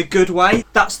way. In a good way,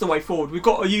 that's the way forward. We've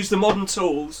got to use the modern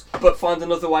tools, but find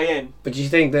another way in. But do you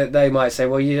think that they might say,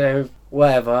 well,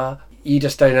 whatever, you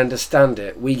just don't understand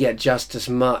it. We get just as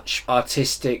much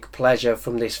artistic pleasure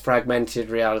from this fragmented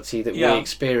reality that we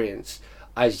experience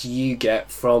as you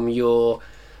get from your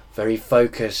very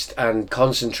focused and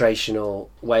concentrational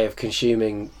way of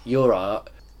consuming your art.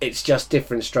 It's just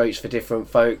different strokes for different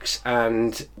folks,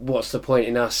 and what's the point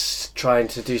in us trying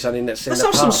to do something that's in the past?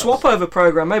 Let's have some swap over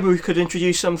program. Maybe we could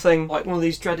introduce something like one of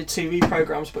these dreaded TV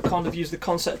programs, but kind of use the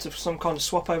concept of some kind of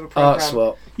swap over program. Art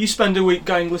swap. You spend a week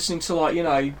going listening to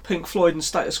like Pink Floyd and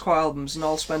Status Quo albums, and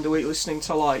I'll spend a week listening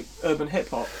to like urban hip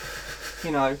hop.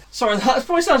 Sorry, that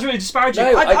probably sounds really disparaging.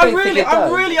 No, I'm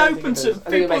really open to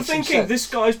people thinking this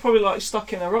guy's probably like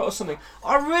stuck in a rut or something.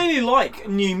 I really like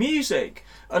new music.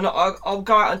 And I'll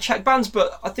go out and check bands,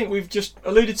 but I think we've just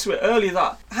alluded to it earlier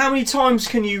that how many times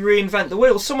can you reinvent the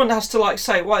wheel? Someone has to like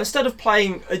say, well, instead of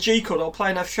playing a G chord, I'll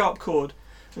play an F sharp chord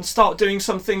and start doing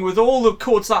something with all the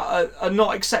chords that are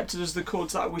not accepted as the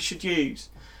chords that we should use.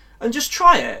 And just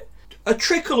try it. A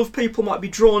trickle of people might be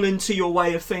drawn into your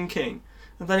way of thinking,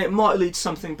 and then it might lead to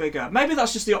something bigger. Maybe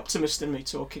that's just the optimist in me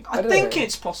talking. I think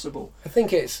it's possible. I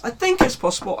think it's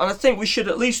possible, and I think we should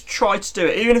at least try to do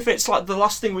it, even if it's like the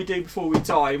last thing we do before we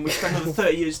die and we spend another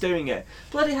 30 years doing it.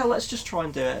 Bloody hell, let's just try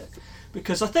and do it.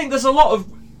 Because I think there's a lot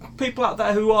of people out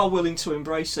there who are willing to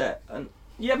embrace it. And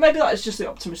yeah, maybe that is just the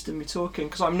optimist in me talking,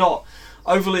 because I'm not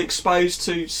overly exposed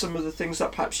to some of the things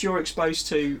that perhaps you're exposed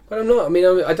to. But I'm not. I mean,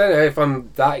 I don't know if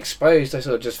I'm that exposed. I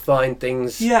sort of just find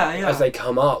things as they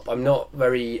come up. I'm not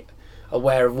very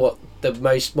aware of what the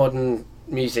most modern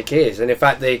music is. And in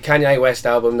fact, the Kanye West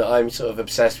album that I'm sort of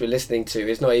obsessed with listening to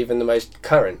is not even the most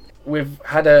current. We've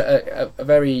had a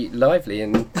very lively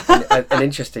and an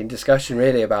interesting discussion,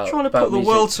 really, about trying to about put the music.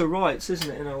 world to rights,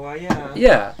 isn't it, in a way? Yeah.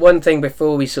 Yeah. One thing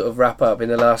before we sort of wrap up in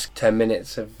the last 10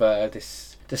 minutes of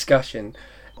this discussion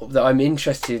that I'm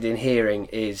interested in hearing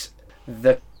is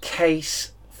the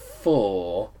case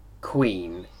for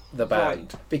Queen, the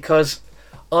band, because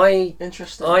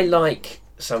Interesting. I like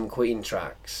some Queen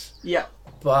tracks, Yeah.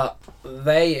 but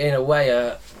they, in a way,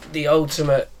 are the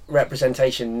ultimate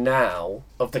representation now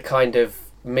of the kind of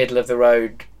middle of the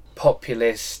road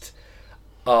populist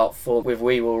art form, with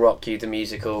 "We Will Rock You" the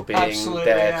musical being Absolutely,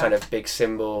 their yeah. kind of big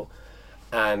symbol.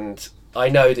 And I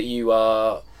know that you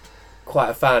are quite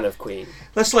a fan of Queen.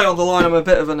 Let's lay on the line. I'm a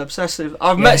bit of an obsessive.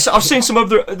 I've seen some of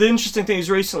the interesting things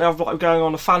recently. I've like going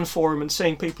on a fan forum and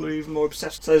seeing people who are even more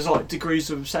obsessed. So there's like degrees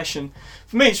of obsession.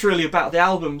 For me, it's really about the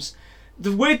albums.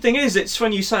 The weird thing is, it's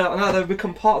when you say like, no, they've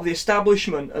become part of the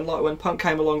establishment, and like when punk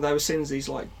came along, they were seen as these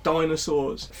like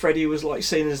dinosaurs. Freddie was like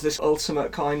seen as this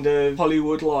ultimate kind of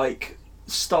Hollywood like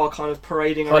star, kind of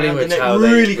parading around, Hollywood's and it how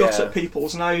really they- got yeah. at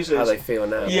people's noses. How they feel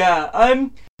now. Yeah.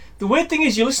 The weird thing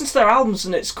is, you listen to their albums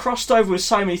and it's crossed over with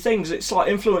so many things. It's like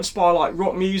influenced by like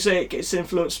rock music. It's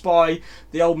influenced by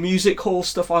the old music hall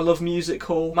stuff. I love music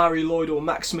hall. Mary Lloyd or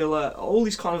Max Miller, all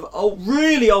these kind of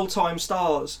really old time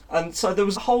stars. And so there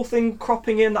was a whole thing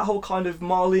cropping in, that whole kind of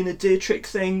Marlena Dietrich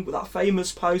thing with that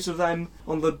famous pose of them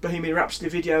on the Bohemian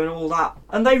Rhapsody video and all that.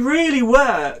 And they really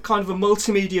were kind of a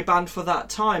multimedia band for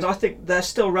that time. I think they're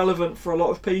still relevant for a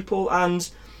lot of people, and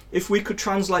if we could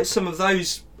translate some of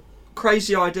those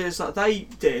crazy ideas that they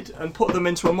did and put them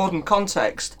into a modern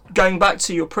context, going back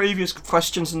to your previous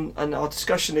questions and our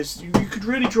discussion, is you could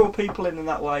really draw people in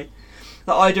that way.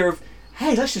 The idea of,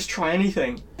 hey, let's just try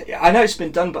anything. I know it's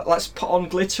been done, but let's put on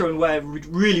glitter and wear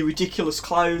really ridiculous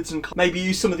clothes and maybe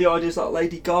use some of the ideas that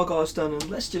Lady Gaga's done, and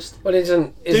let's just Well,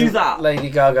 isn't that. Lady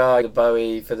Gaga the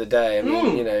Bowie for the day? I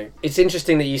mean, you know, it's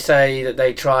interesting that you say that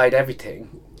they tried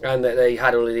everything and that they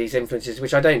had all of these influences,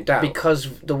 which I don't doubt, because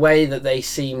the way that they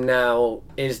seem now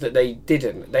is that they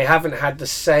didn't. They haven't had the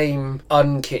same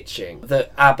unkitsching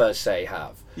that ABBA, say,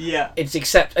 have. Yeah. It's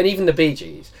and even the Bee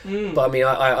Gees. But I mean,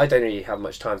 I don't really have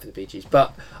much time for the Bee Gees.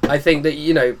 But I think that,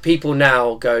 you know, people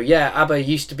now go, yeah, ABBA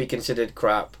used to be considered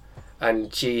crap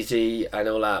and cheesy and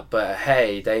all that, but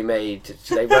hey, they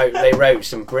wrote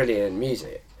some brilliant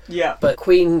music. Yeah. But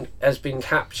Queen has been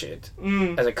captured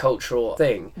as a cultural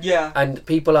thing. Yeah. And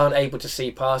people aren't able to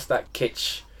see past that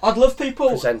kitsch. I'd love people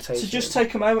to Presentation. just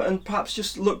take a moment and perhaps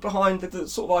just look behind the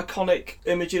sort of iconic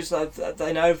images that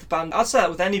they know of the band. I'd say that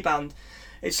with any band.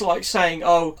 It's like saying,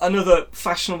 oh, another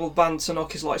fashionable band to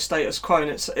knock is like Status Quo,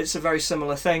 and it's a very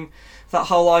similar thing. That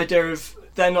whole idea of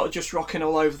they're not just rocking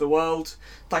all over the world.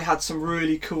 They had some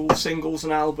really cool singles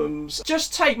and albums.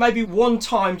 Just take maybe one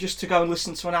time just to go and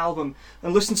listen to an album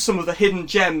and listen to some of the hidden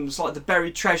gems, like the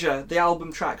buried treasure, the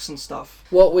album tracks and stuff.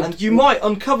 And you might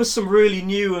uncover some really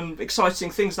new and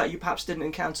exciting things that you perhaps didn't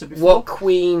encounter before. What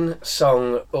Queen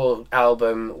song or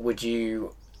album would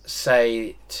you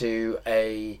say to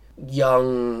a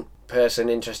young person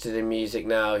interested in music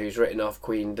now who's written off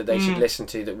Queen that they should listen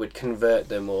to, that would convert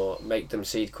them or make them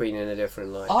see Queen in a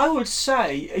different light? I would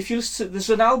say, if you listen to, there's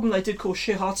an album they did called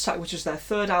Sheer Heart Attack, which is their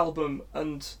third album,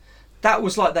 and that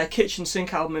was like their kitchen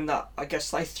sink album in that I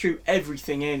guess they threw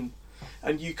everything in,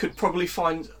 and you could probably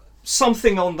find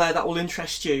something on there that will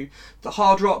interest you. The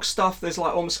hard rock stuff, there's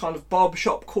like almost kind of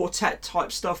barbershop quartet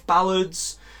type stuff,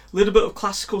 ballads, a little bit of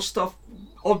classical stuff,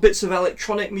 odd bits of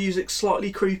electronic music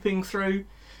slightly creeping through.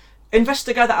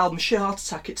 Investigate that album, Sheer Heart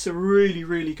Attack. It's a really,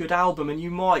 really good album, and you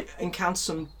might encounter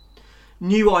some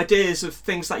new ideas of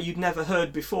things that you'd never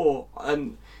heard before.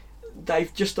 And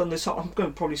they've just done this, I'm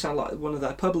going to probably sound like one of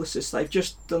their publicists, they've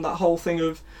just done that whole thing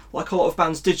of, like a lot of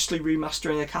bands, digitally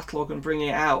remastering their catalogue and bringing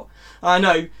it out. I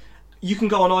know, you can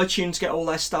go on iTunes, get all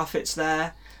their stuff, it's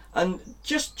there. And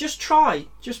just try,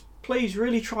 just please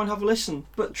really try and have a listen.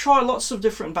 But try lots of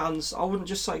different bands. I wouldn't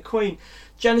just say Queen.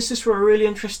 Genesis were a really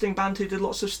interesting band who did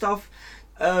lots of stuff.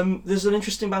 There's an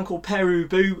interesting band called Peru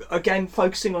Boo, again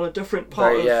focusing on a different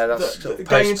part of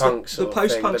going into the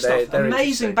post-punk stuff.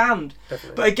 Amazing band.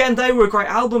 Definitely. But again, they were a great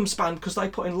albums band because they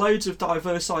put in loads of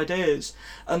diverse ideas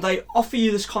and they offer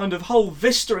you this kind of whole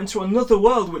vista into another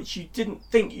world which you didn't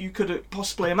think you could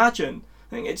possibly imagine.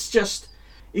 I think it's just,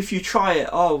 if you try it,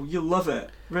 you'll love it.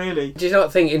 Really. Do you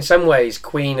not think in some ways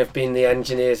Queen have been the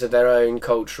engineers of their own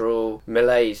cultural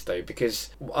malaise though? Because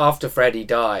after Freddie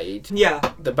died,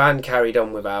 the band carried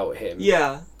on without him.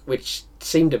 Yeah. Which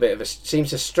seems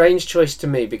a strange choice to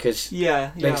me because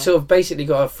they sort of basically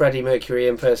got a Freddie Mercury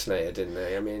impersonator, didn't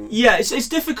they? I mean, it's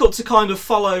difficult to kind of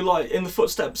follow like in the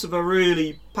footsteps of a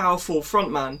really powerful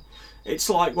frontman. It's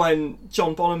like when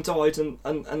John Bonham died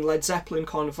and Led Zeppelin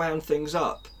kind of wound things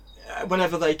up.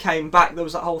 whenever they came back, there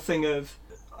was that whole thing of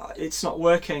it's not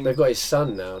working. They've got his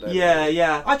son now, don't they?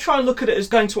 Yeah. I try and look at it as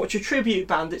going to watch a tribute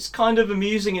band. It's kind of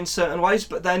amusing in certain ways,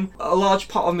 but then a large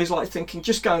part of me is like thinking,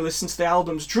 just go and listen to the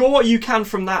albums. Draw what you can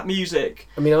from that music.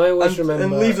 I mean, I always remember...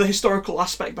 And leave the historical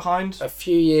aspect behind. A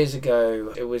few years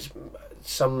ago, it was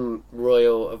some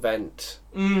royal event,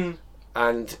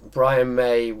 and Brian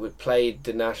May played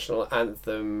the national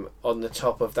anthem on the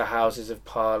top of the Houses of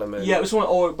Parliament. Yeah, it was one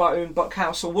or Buck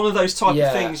House or one of those type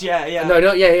of things. Yeah.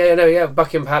 No,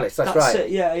 Buckingham Palace. That's right. It.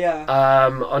 Yeah.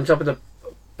 On top of the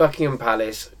Buckingham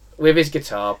Palace with his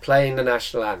guitar playing the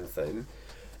national anthem,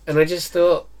 and I just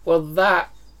thought, well,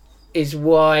 that is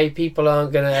why people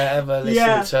aren't going to ever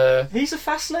listen to. He's a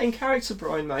fascinating character,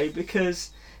 Brian May,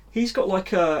 because he's got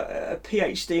like a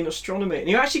PhD in astronomy, and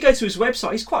you actually go to his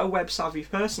website. He's quite a web savvy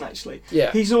person, actually.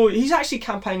 Yeah. He's actually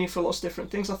campaigning for lots of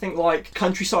different things. I think like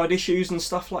countryside issues and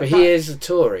stuff like that. But he is a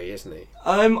Tory, isn't he?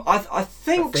 I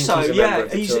think so. He's yeah,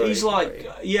 he's like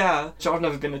So I've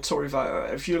never been a Tory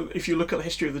voter. If you look at the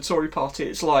history of the Tory party,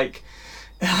 it's like.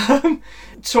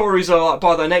 Tories are, like,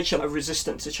 by their nature,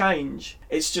 resistant to change.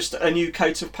 It's just a new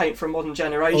coat of paint for a modern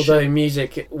generation. Although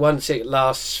music, once it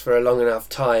lasts for a long enough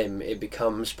time, it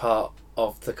becomes part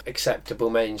of the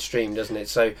acceptable mainstream, doesn't it?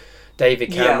 So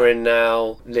David Cameron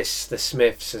now lists the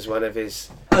Smiths as one of his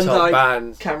top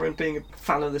bands. Cameron being a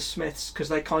fan of the Smiths because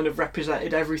they kind of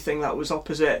represented everything that was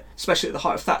opposite, especially at the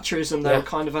height of Thatcherism. They were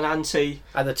kind of an anti.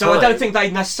 At the time. So I don't think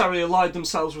they necessarily allied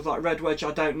themselves with like Red Wedge.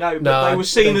 I don't know, but they were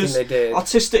seen as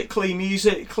artistically,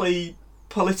 musically,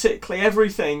 politically,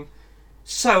 everything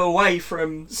so away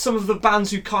from some of the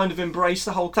bands who kind of embraced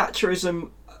the whole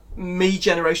Thatcherism. Me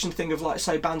generation thing of like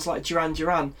say bands like Duran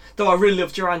Duran. Though I really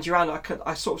love Duran Duran,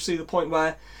 I sort of see the point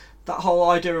where that whole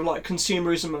idea of like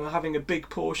consumerism and having a big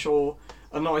Porsche or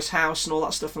a nice house and all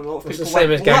that stuff, and a lot of people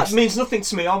went, that means nothing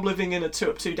to me. I'm living in a 2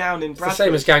 Up 2 Down in Bradford. It's the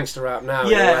same as gangster rap now.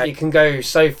 Yeah, you can go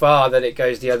so far that it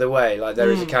goes the other way. Like there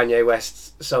is a Kanye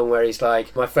West song where he's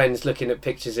like, my friend's looking at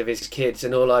pictures of his kids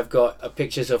and all I've got are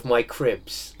pictures of my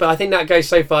cribs. But I think that goes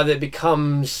so far that it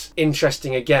becomes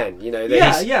interesting again. You know,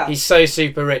 that he's so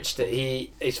super rich that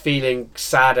he is feeling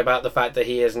sad about the fact that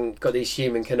he hasn't got these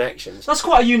human connections. That's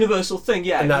quite a universal thing,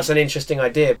 yeah. And that's an interesting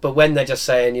idea. But when they're just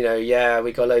saying, you know,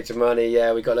 we got loads of money,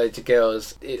 we got loads of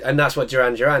girls, and that's what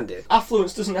Duran Duran did.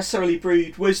 Affluence doesn't necessarily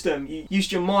breed wisdom. You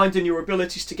used your mind and your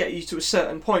abilities to get you to a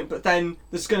certain point, but then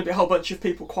there's going to be a whole bunch of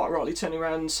people quite rightly turning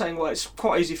around and saying, well, it's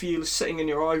quite easy for you sitting in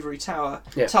your ivory tower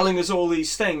telling us all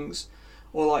these things,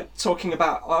 or like talking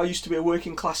about, I used to be a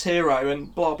working class hero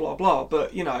and blah blah blah,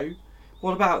 but you know,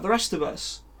 what about the rest of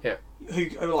us who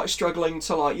are like struggling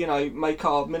to like, you know, make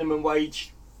our minimum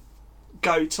wage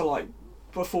go to like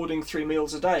affording 3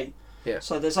 meals a day.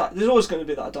 So there's always going to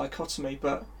be that dichotomy,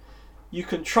 but you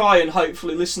can try and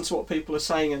hopefully listen to what people are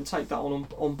saying and take that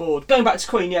on board. Going back to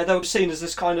Queen, they were seen as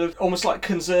this kind of almost like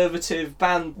conservative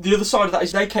band. The other side of that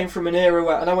is they came from an era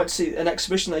where, and I went to see an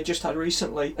exhibition they just had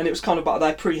recently, and it was kind of about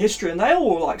their prehistory, and they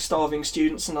all were like starving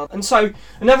students, and so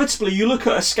inevitably you look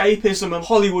at escapism and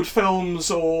Hollywood films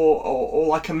or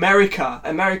like America.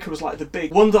 America was like the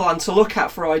big wonderland to look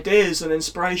at for ideas and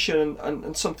inspiration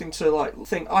and something to like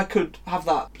think I could have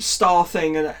that star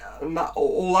thing and that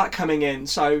all that coming in.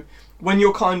 So when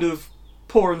you're kind of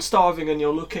poor and starving and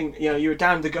you're looking, you know, you're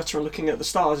down in the gutter and looking at the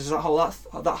stars, is that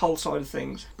whole side of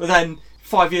things. But then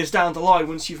 5 years down the line,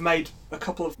 once you've made a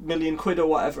couple of million quid or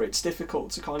whatever, it's difficult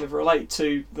to kind of relate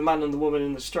to the man and the woman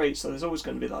in the street. So there's always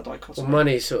going to be that dichotomy. Well,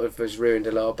 money sort of has ruined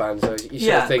a lot of bands. So you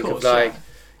sort of think of like,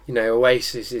 you know,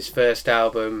 Oasis's first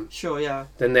album. Sure, yeah.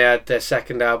 Then they had their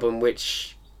second album,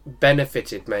 which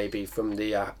benefited maybe from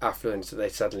the affluence that they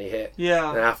suddenly hit. Yeah.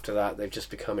 And after that, they've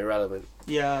just become irrelevant.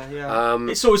 Yeah.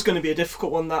 It's always going to be a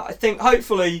difficult one. That I think,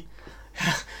 hopefully,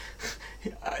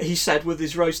 he said with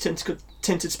his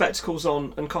rose-tinted spectacles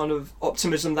on and kind of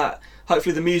optimism that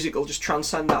hopefully the music will just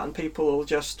transcend that and people will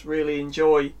just really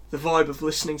enjoy the vibe of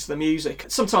listening to the music.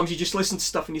 Sometimes you just listen to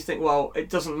stuff and you think, well,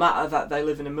 it doesn't matter that they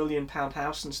live in £1 million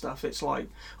house and stuff. It's like,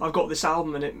 I've got this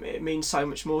album and it means so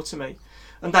much more to me.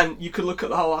 And then you could look at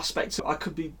the whole aspect of I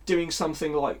could be doing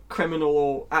something like criminal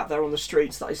or out there on the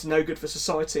streets that is no good for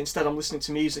society. Instead, I'm listening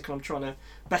to music and I'm trying to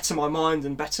better my mind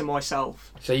and better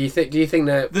myself. So do you think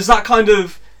that there's that kind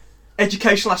of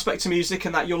educational aspect to music,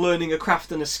 and that you're learning a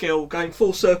craft and a skill, going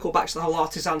full circle back to the whole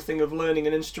artisan thing of learning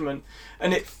an instrument,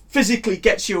 and it physically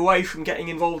gets you away from getting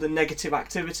involved in negative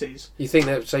activities. You think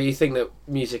that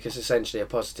music is essentially a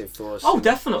positive force? Oh,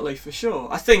 definitely, for sure.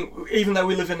 I think even though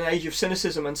we live in an age of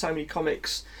cynicism and so many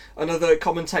comics and other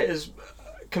commentators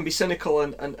can be cynical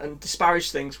and disparage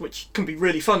things, which can be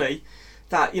really funny,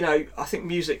 that, you know, I think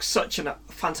music's such a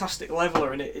fantastic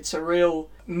leveler, and it's a real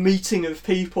meeting of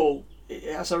people.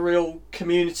 It has a real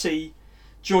community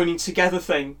joining together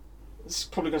thing. It's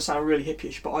probably going to sound really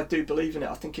hippyish, but I do believe in it.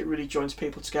 I think it really joins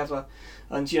people together.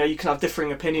 And, you know, you can have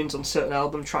differing opinions on certain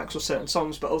album tracks or certain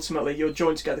songs, but ultimately you're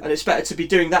joined together. And it's better to be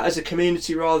doing that as a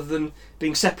community rather than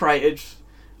being separated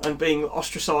and being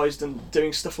ostracised and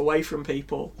doing stuff away from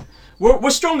people.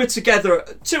 We're stronger together.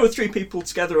 2 or 3 people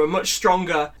together are much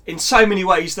stronger in so many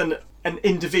ways than an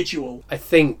individual. I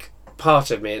think part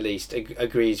of me, at least,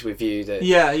 agrees with you that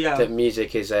that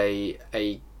music is a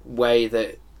way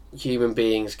that human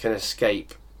beings can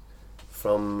escape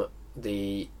from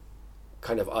the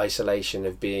kind of isolation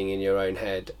of being in your own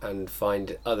head and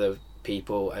find other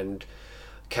people and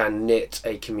can knit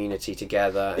a community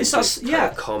together and kind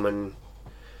of common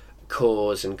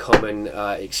cause and common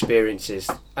experiences.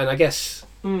 And I guess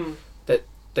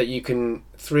that you can,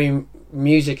 through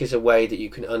music, is a way that you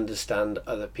can understand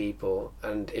other people,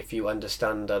 and if you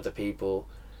understand other people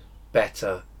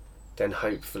better, then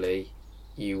hopefully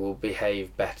you will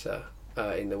behave better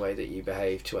in the way that you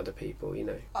behave to other people, you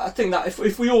know. I think that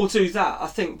if we all do that, I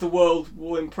think the world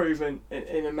will improve in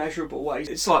immeasurable ways.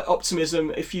 It's like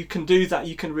optimism. If you can do that,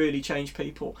 you can really change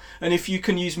people. And if you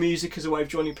can use music as a way of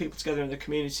joining people together in a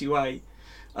community way,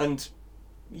 and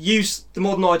use the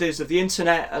modern ideas of the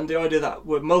internet and the idea that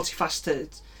we're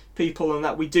multifaceted people and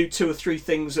that we do 2 or 3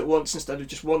 things at once instead of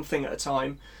just one thing at a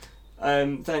time,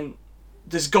 then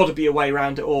there's got to be a way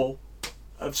around it all,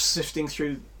 of sifting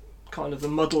through kind of the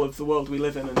muddle of the world we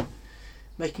live in and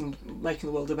making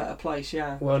the world a better place.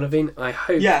 Yeah. Well, Naveen, I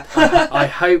hope I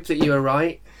hope that you are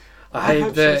right. I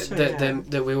hope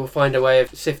that we will find a way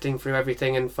of sifting through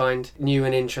everything and find new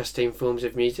and interesting forms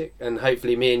of music, and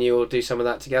hopefully me and you will do some of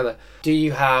that together. Do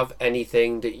you have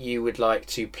anything that you would like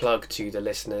to plug to the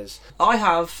listeners? I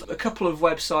have a couple of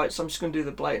websites. I'm just going to do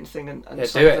the blatant thing and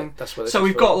say them. That's what so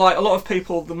we've got like a lot of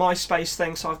people, the MySpace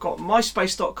thing. So I've got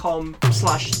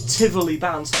myspace.com/Tivoli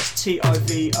Bands. That's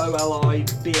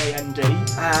TIVOLIBAND.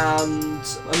 And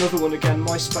another one again,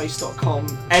 myspace.com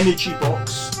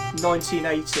Energybox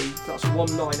 1980. That's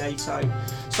 1980. So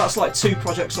that's like 2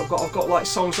 projects I've got. I've got like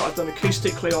songs that I've done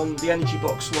acoustically on the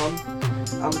Energybox one,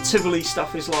 and the Tivoli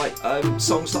stuff is like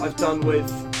songs that I've done with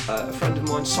a friend of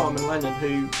mine, Simon Lennon,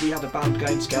 who we had a band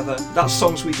going together. That's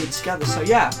songs we did together. So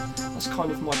yeah, that's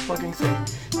kind of my plugging thing.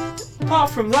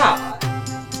 Apart from that,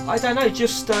 I don't know,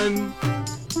 just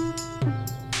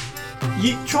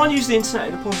you try and use the internet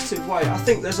in a positive way. I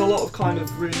think there's a lot of kind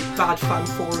of really bad fan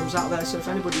forums out there, so if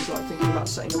anybody's like thinking about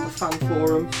setting up a fan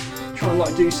forum, try and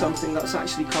like do something that's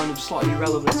actually kind of slightly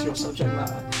relevant to your subject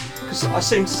matter. Because I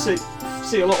seem to see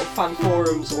a lot of fan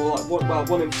forums, or like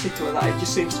one in particular, that it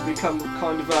just seems to become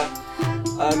kind of a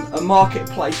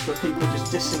marketplace for people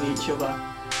just dissing each other,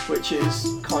 which is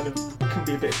kind of can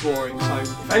be a bit boring. So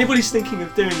if anybody's thinking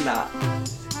of doing that,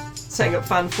 setting up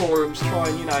fan forums, try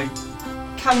and, you know,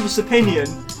 canvas opinion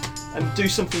and do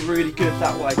something really good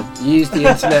that way. Use the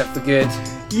internet for good.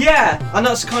 Yeah, and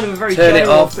that's kind of a very turn it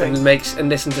off thing. And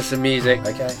listen to some music.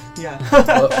 Okay. Yeah.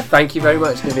 Well, thank you very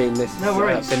much, Naveen. This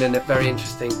has been a very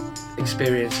interesting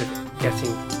experience of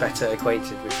getting better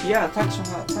acquainted with you. Yeah, thanks for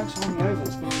having me over.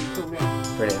 It's been really cool.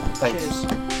 Yeah. Brilliant. Thanks.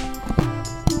 Cheers.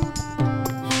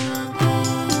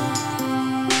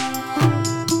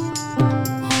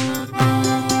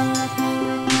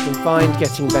 Find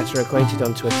Getting Better Acquainted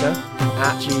on Twitter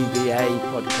 @GBA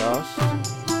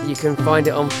Podcast. You can find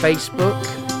it on Facebook.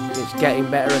 It's Getting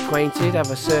Better Acquainted. Have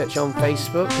a search on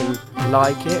Facebook and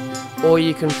like it. Or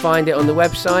you can find it on the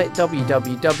website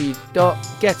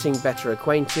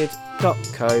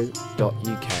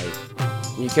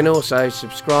www.gettingbetteracquainted.co.uk. You can also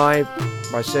subscribe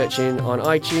by searching on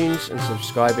iTunes and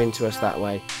subscribing to us that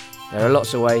way. There are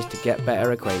lots of ways to get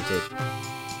better acquainted.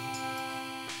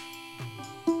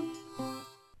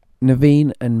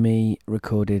 Naveen and me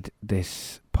recorded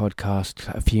this podcast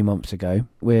a few months ago.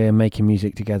 We're making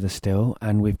music together still,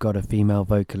 and we've got a female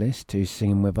vocalist who's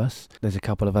singing with us. There's a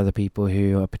couple of other people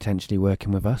who are potentially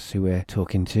working with us, who we're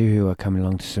talking to, who are coming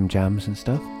along to some jams and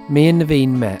stuff. Me and Naveen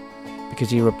met because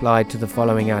he replied to the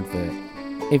following advert.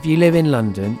 If you live in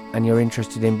London and you're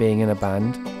interested in being in a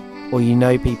band, or you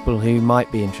know people who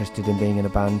might be interested in being in a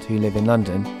band who live in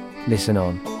London, listen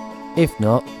on. If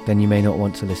not, then you may not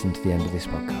want to listen to the end of this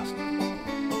podcast.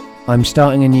 I'm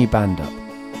starting a new band up.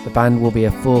 The band will be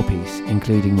a 4-piece,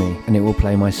 including me, and it will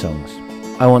play my songs.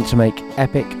 I want to make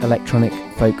epic electronic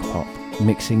folk pop,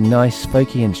 mixing nice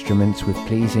folky instruments with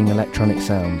pleasing electronic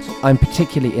sounds. I'm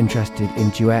particularly interested in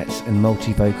duets and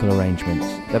multi-vocal arrangements.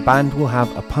 The band will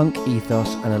have a punk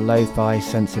ethos and a lo-fi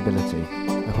sensibility.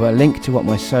 I put a link to what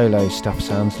my solo stuff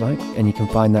sounds like, and you can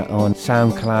find that on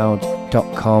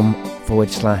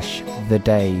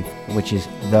soundcloud.com/TheDave, which is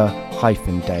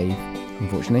the-Dave,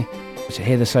 unfortunately. So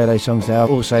hear the solo songs there.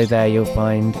 Also there you'll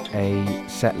find a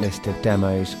set list of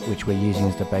demos which we're using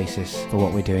as the basis for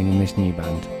what we're doing in this new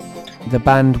band. The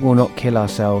band will not kill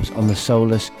ourselves on the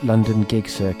soulless London gig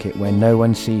circuit where no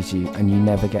one sees you and you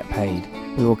never get paid.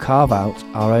 We will carve out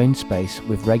our own space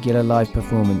with regular live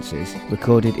performances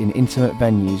recorded in intimate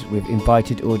venues with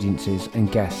invited audiences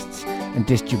and guests and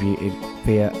distributed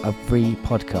via a free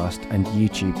podcast and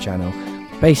YouTube channel.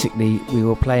 Basically, we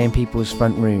will play in people's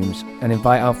front rooms and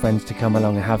invite our friends to come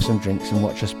along and have some drinks and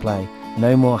watch us play.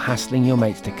 No more hassling your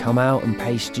mates to come out and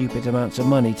pay stupid amounts of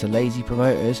money to lazy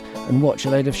promoters and watch a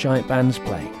load of shite bands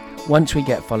play. Once we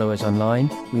get followers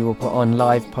online, we will put on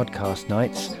live podcast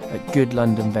nights at good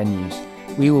London venues.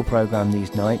 We will programme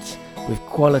these nights with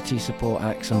quality support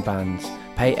acts and bands,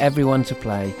 pay everyone to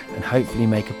play and hopefully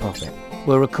make a profit.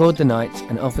 We'll record the nights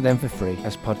and offer them for free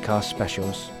as podcast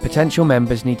specials. Potential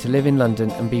members need to live in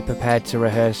London and be prepared to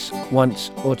rehearse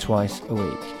once or twice a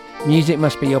week. Music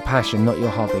must be your passion, not your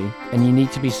hobby, and you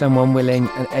need to be someone willing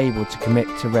and able to commit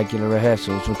to regular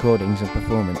rehearsals, recordings and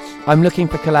performance. I'm looking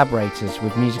for collaborators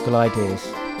with musical ideas,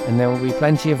 and there will be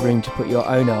plenty of room to put your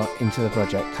own art into the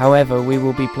project. However, we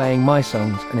will be playing my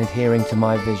songs and adhering to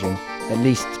my vision, at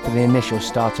least for the initial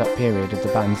start-up period of the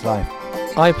band's life.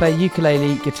 I play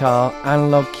ukulele, guitar,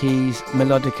 analog keys,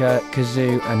 melodica,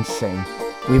 kazoo and sing.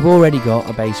 We've already got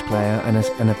a bass player and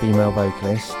a female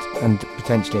vocalist and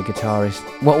potentially a guitarist.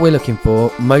 What we're looking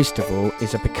for, most of all,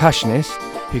 is a percussionist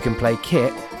who can play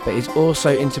kit but is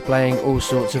also into playing all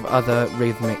sorts of other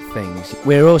rhythmic things.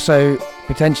 We're also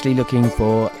potentially looking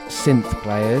for synth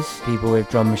players, people with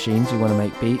drum machines who want to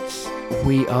make beats.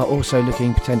 We are also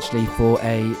looking potentially for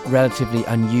a relatively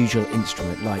unusual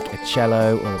instrument like a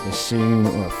cello or a bassoon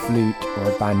or a flute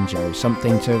or a banjo,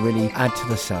 something to really add to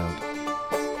the sound.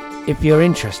 If you're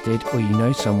interested or you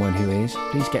know someone who is,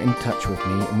 please get in touch with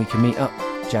me and we can meet up,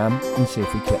 jam and see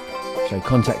if we click. So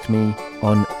contact me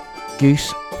on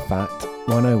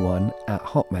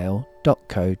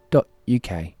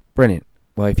goosefat101@hotmail.co.uk. Brilliant.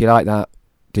 Well, if you like that,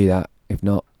 do that. If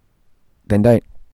not, then don't.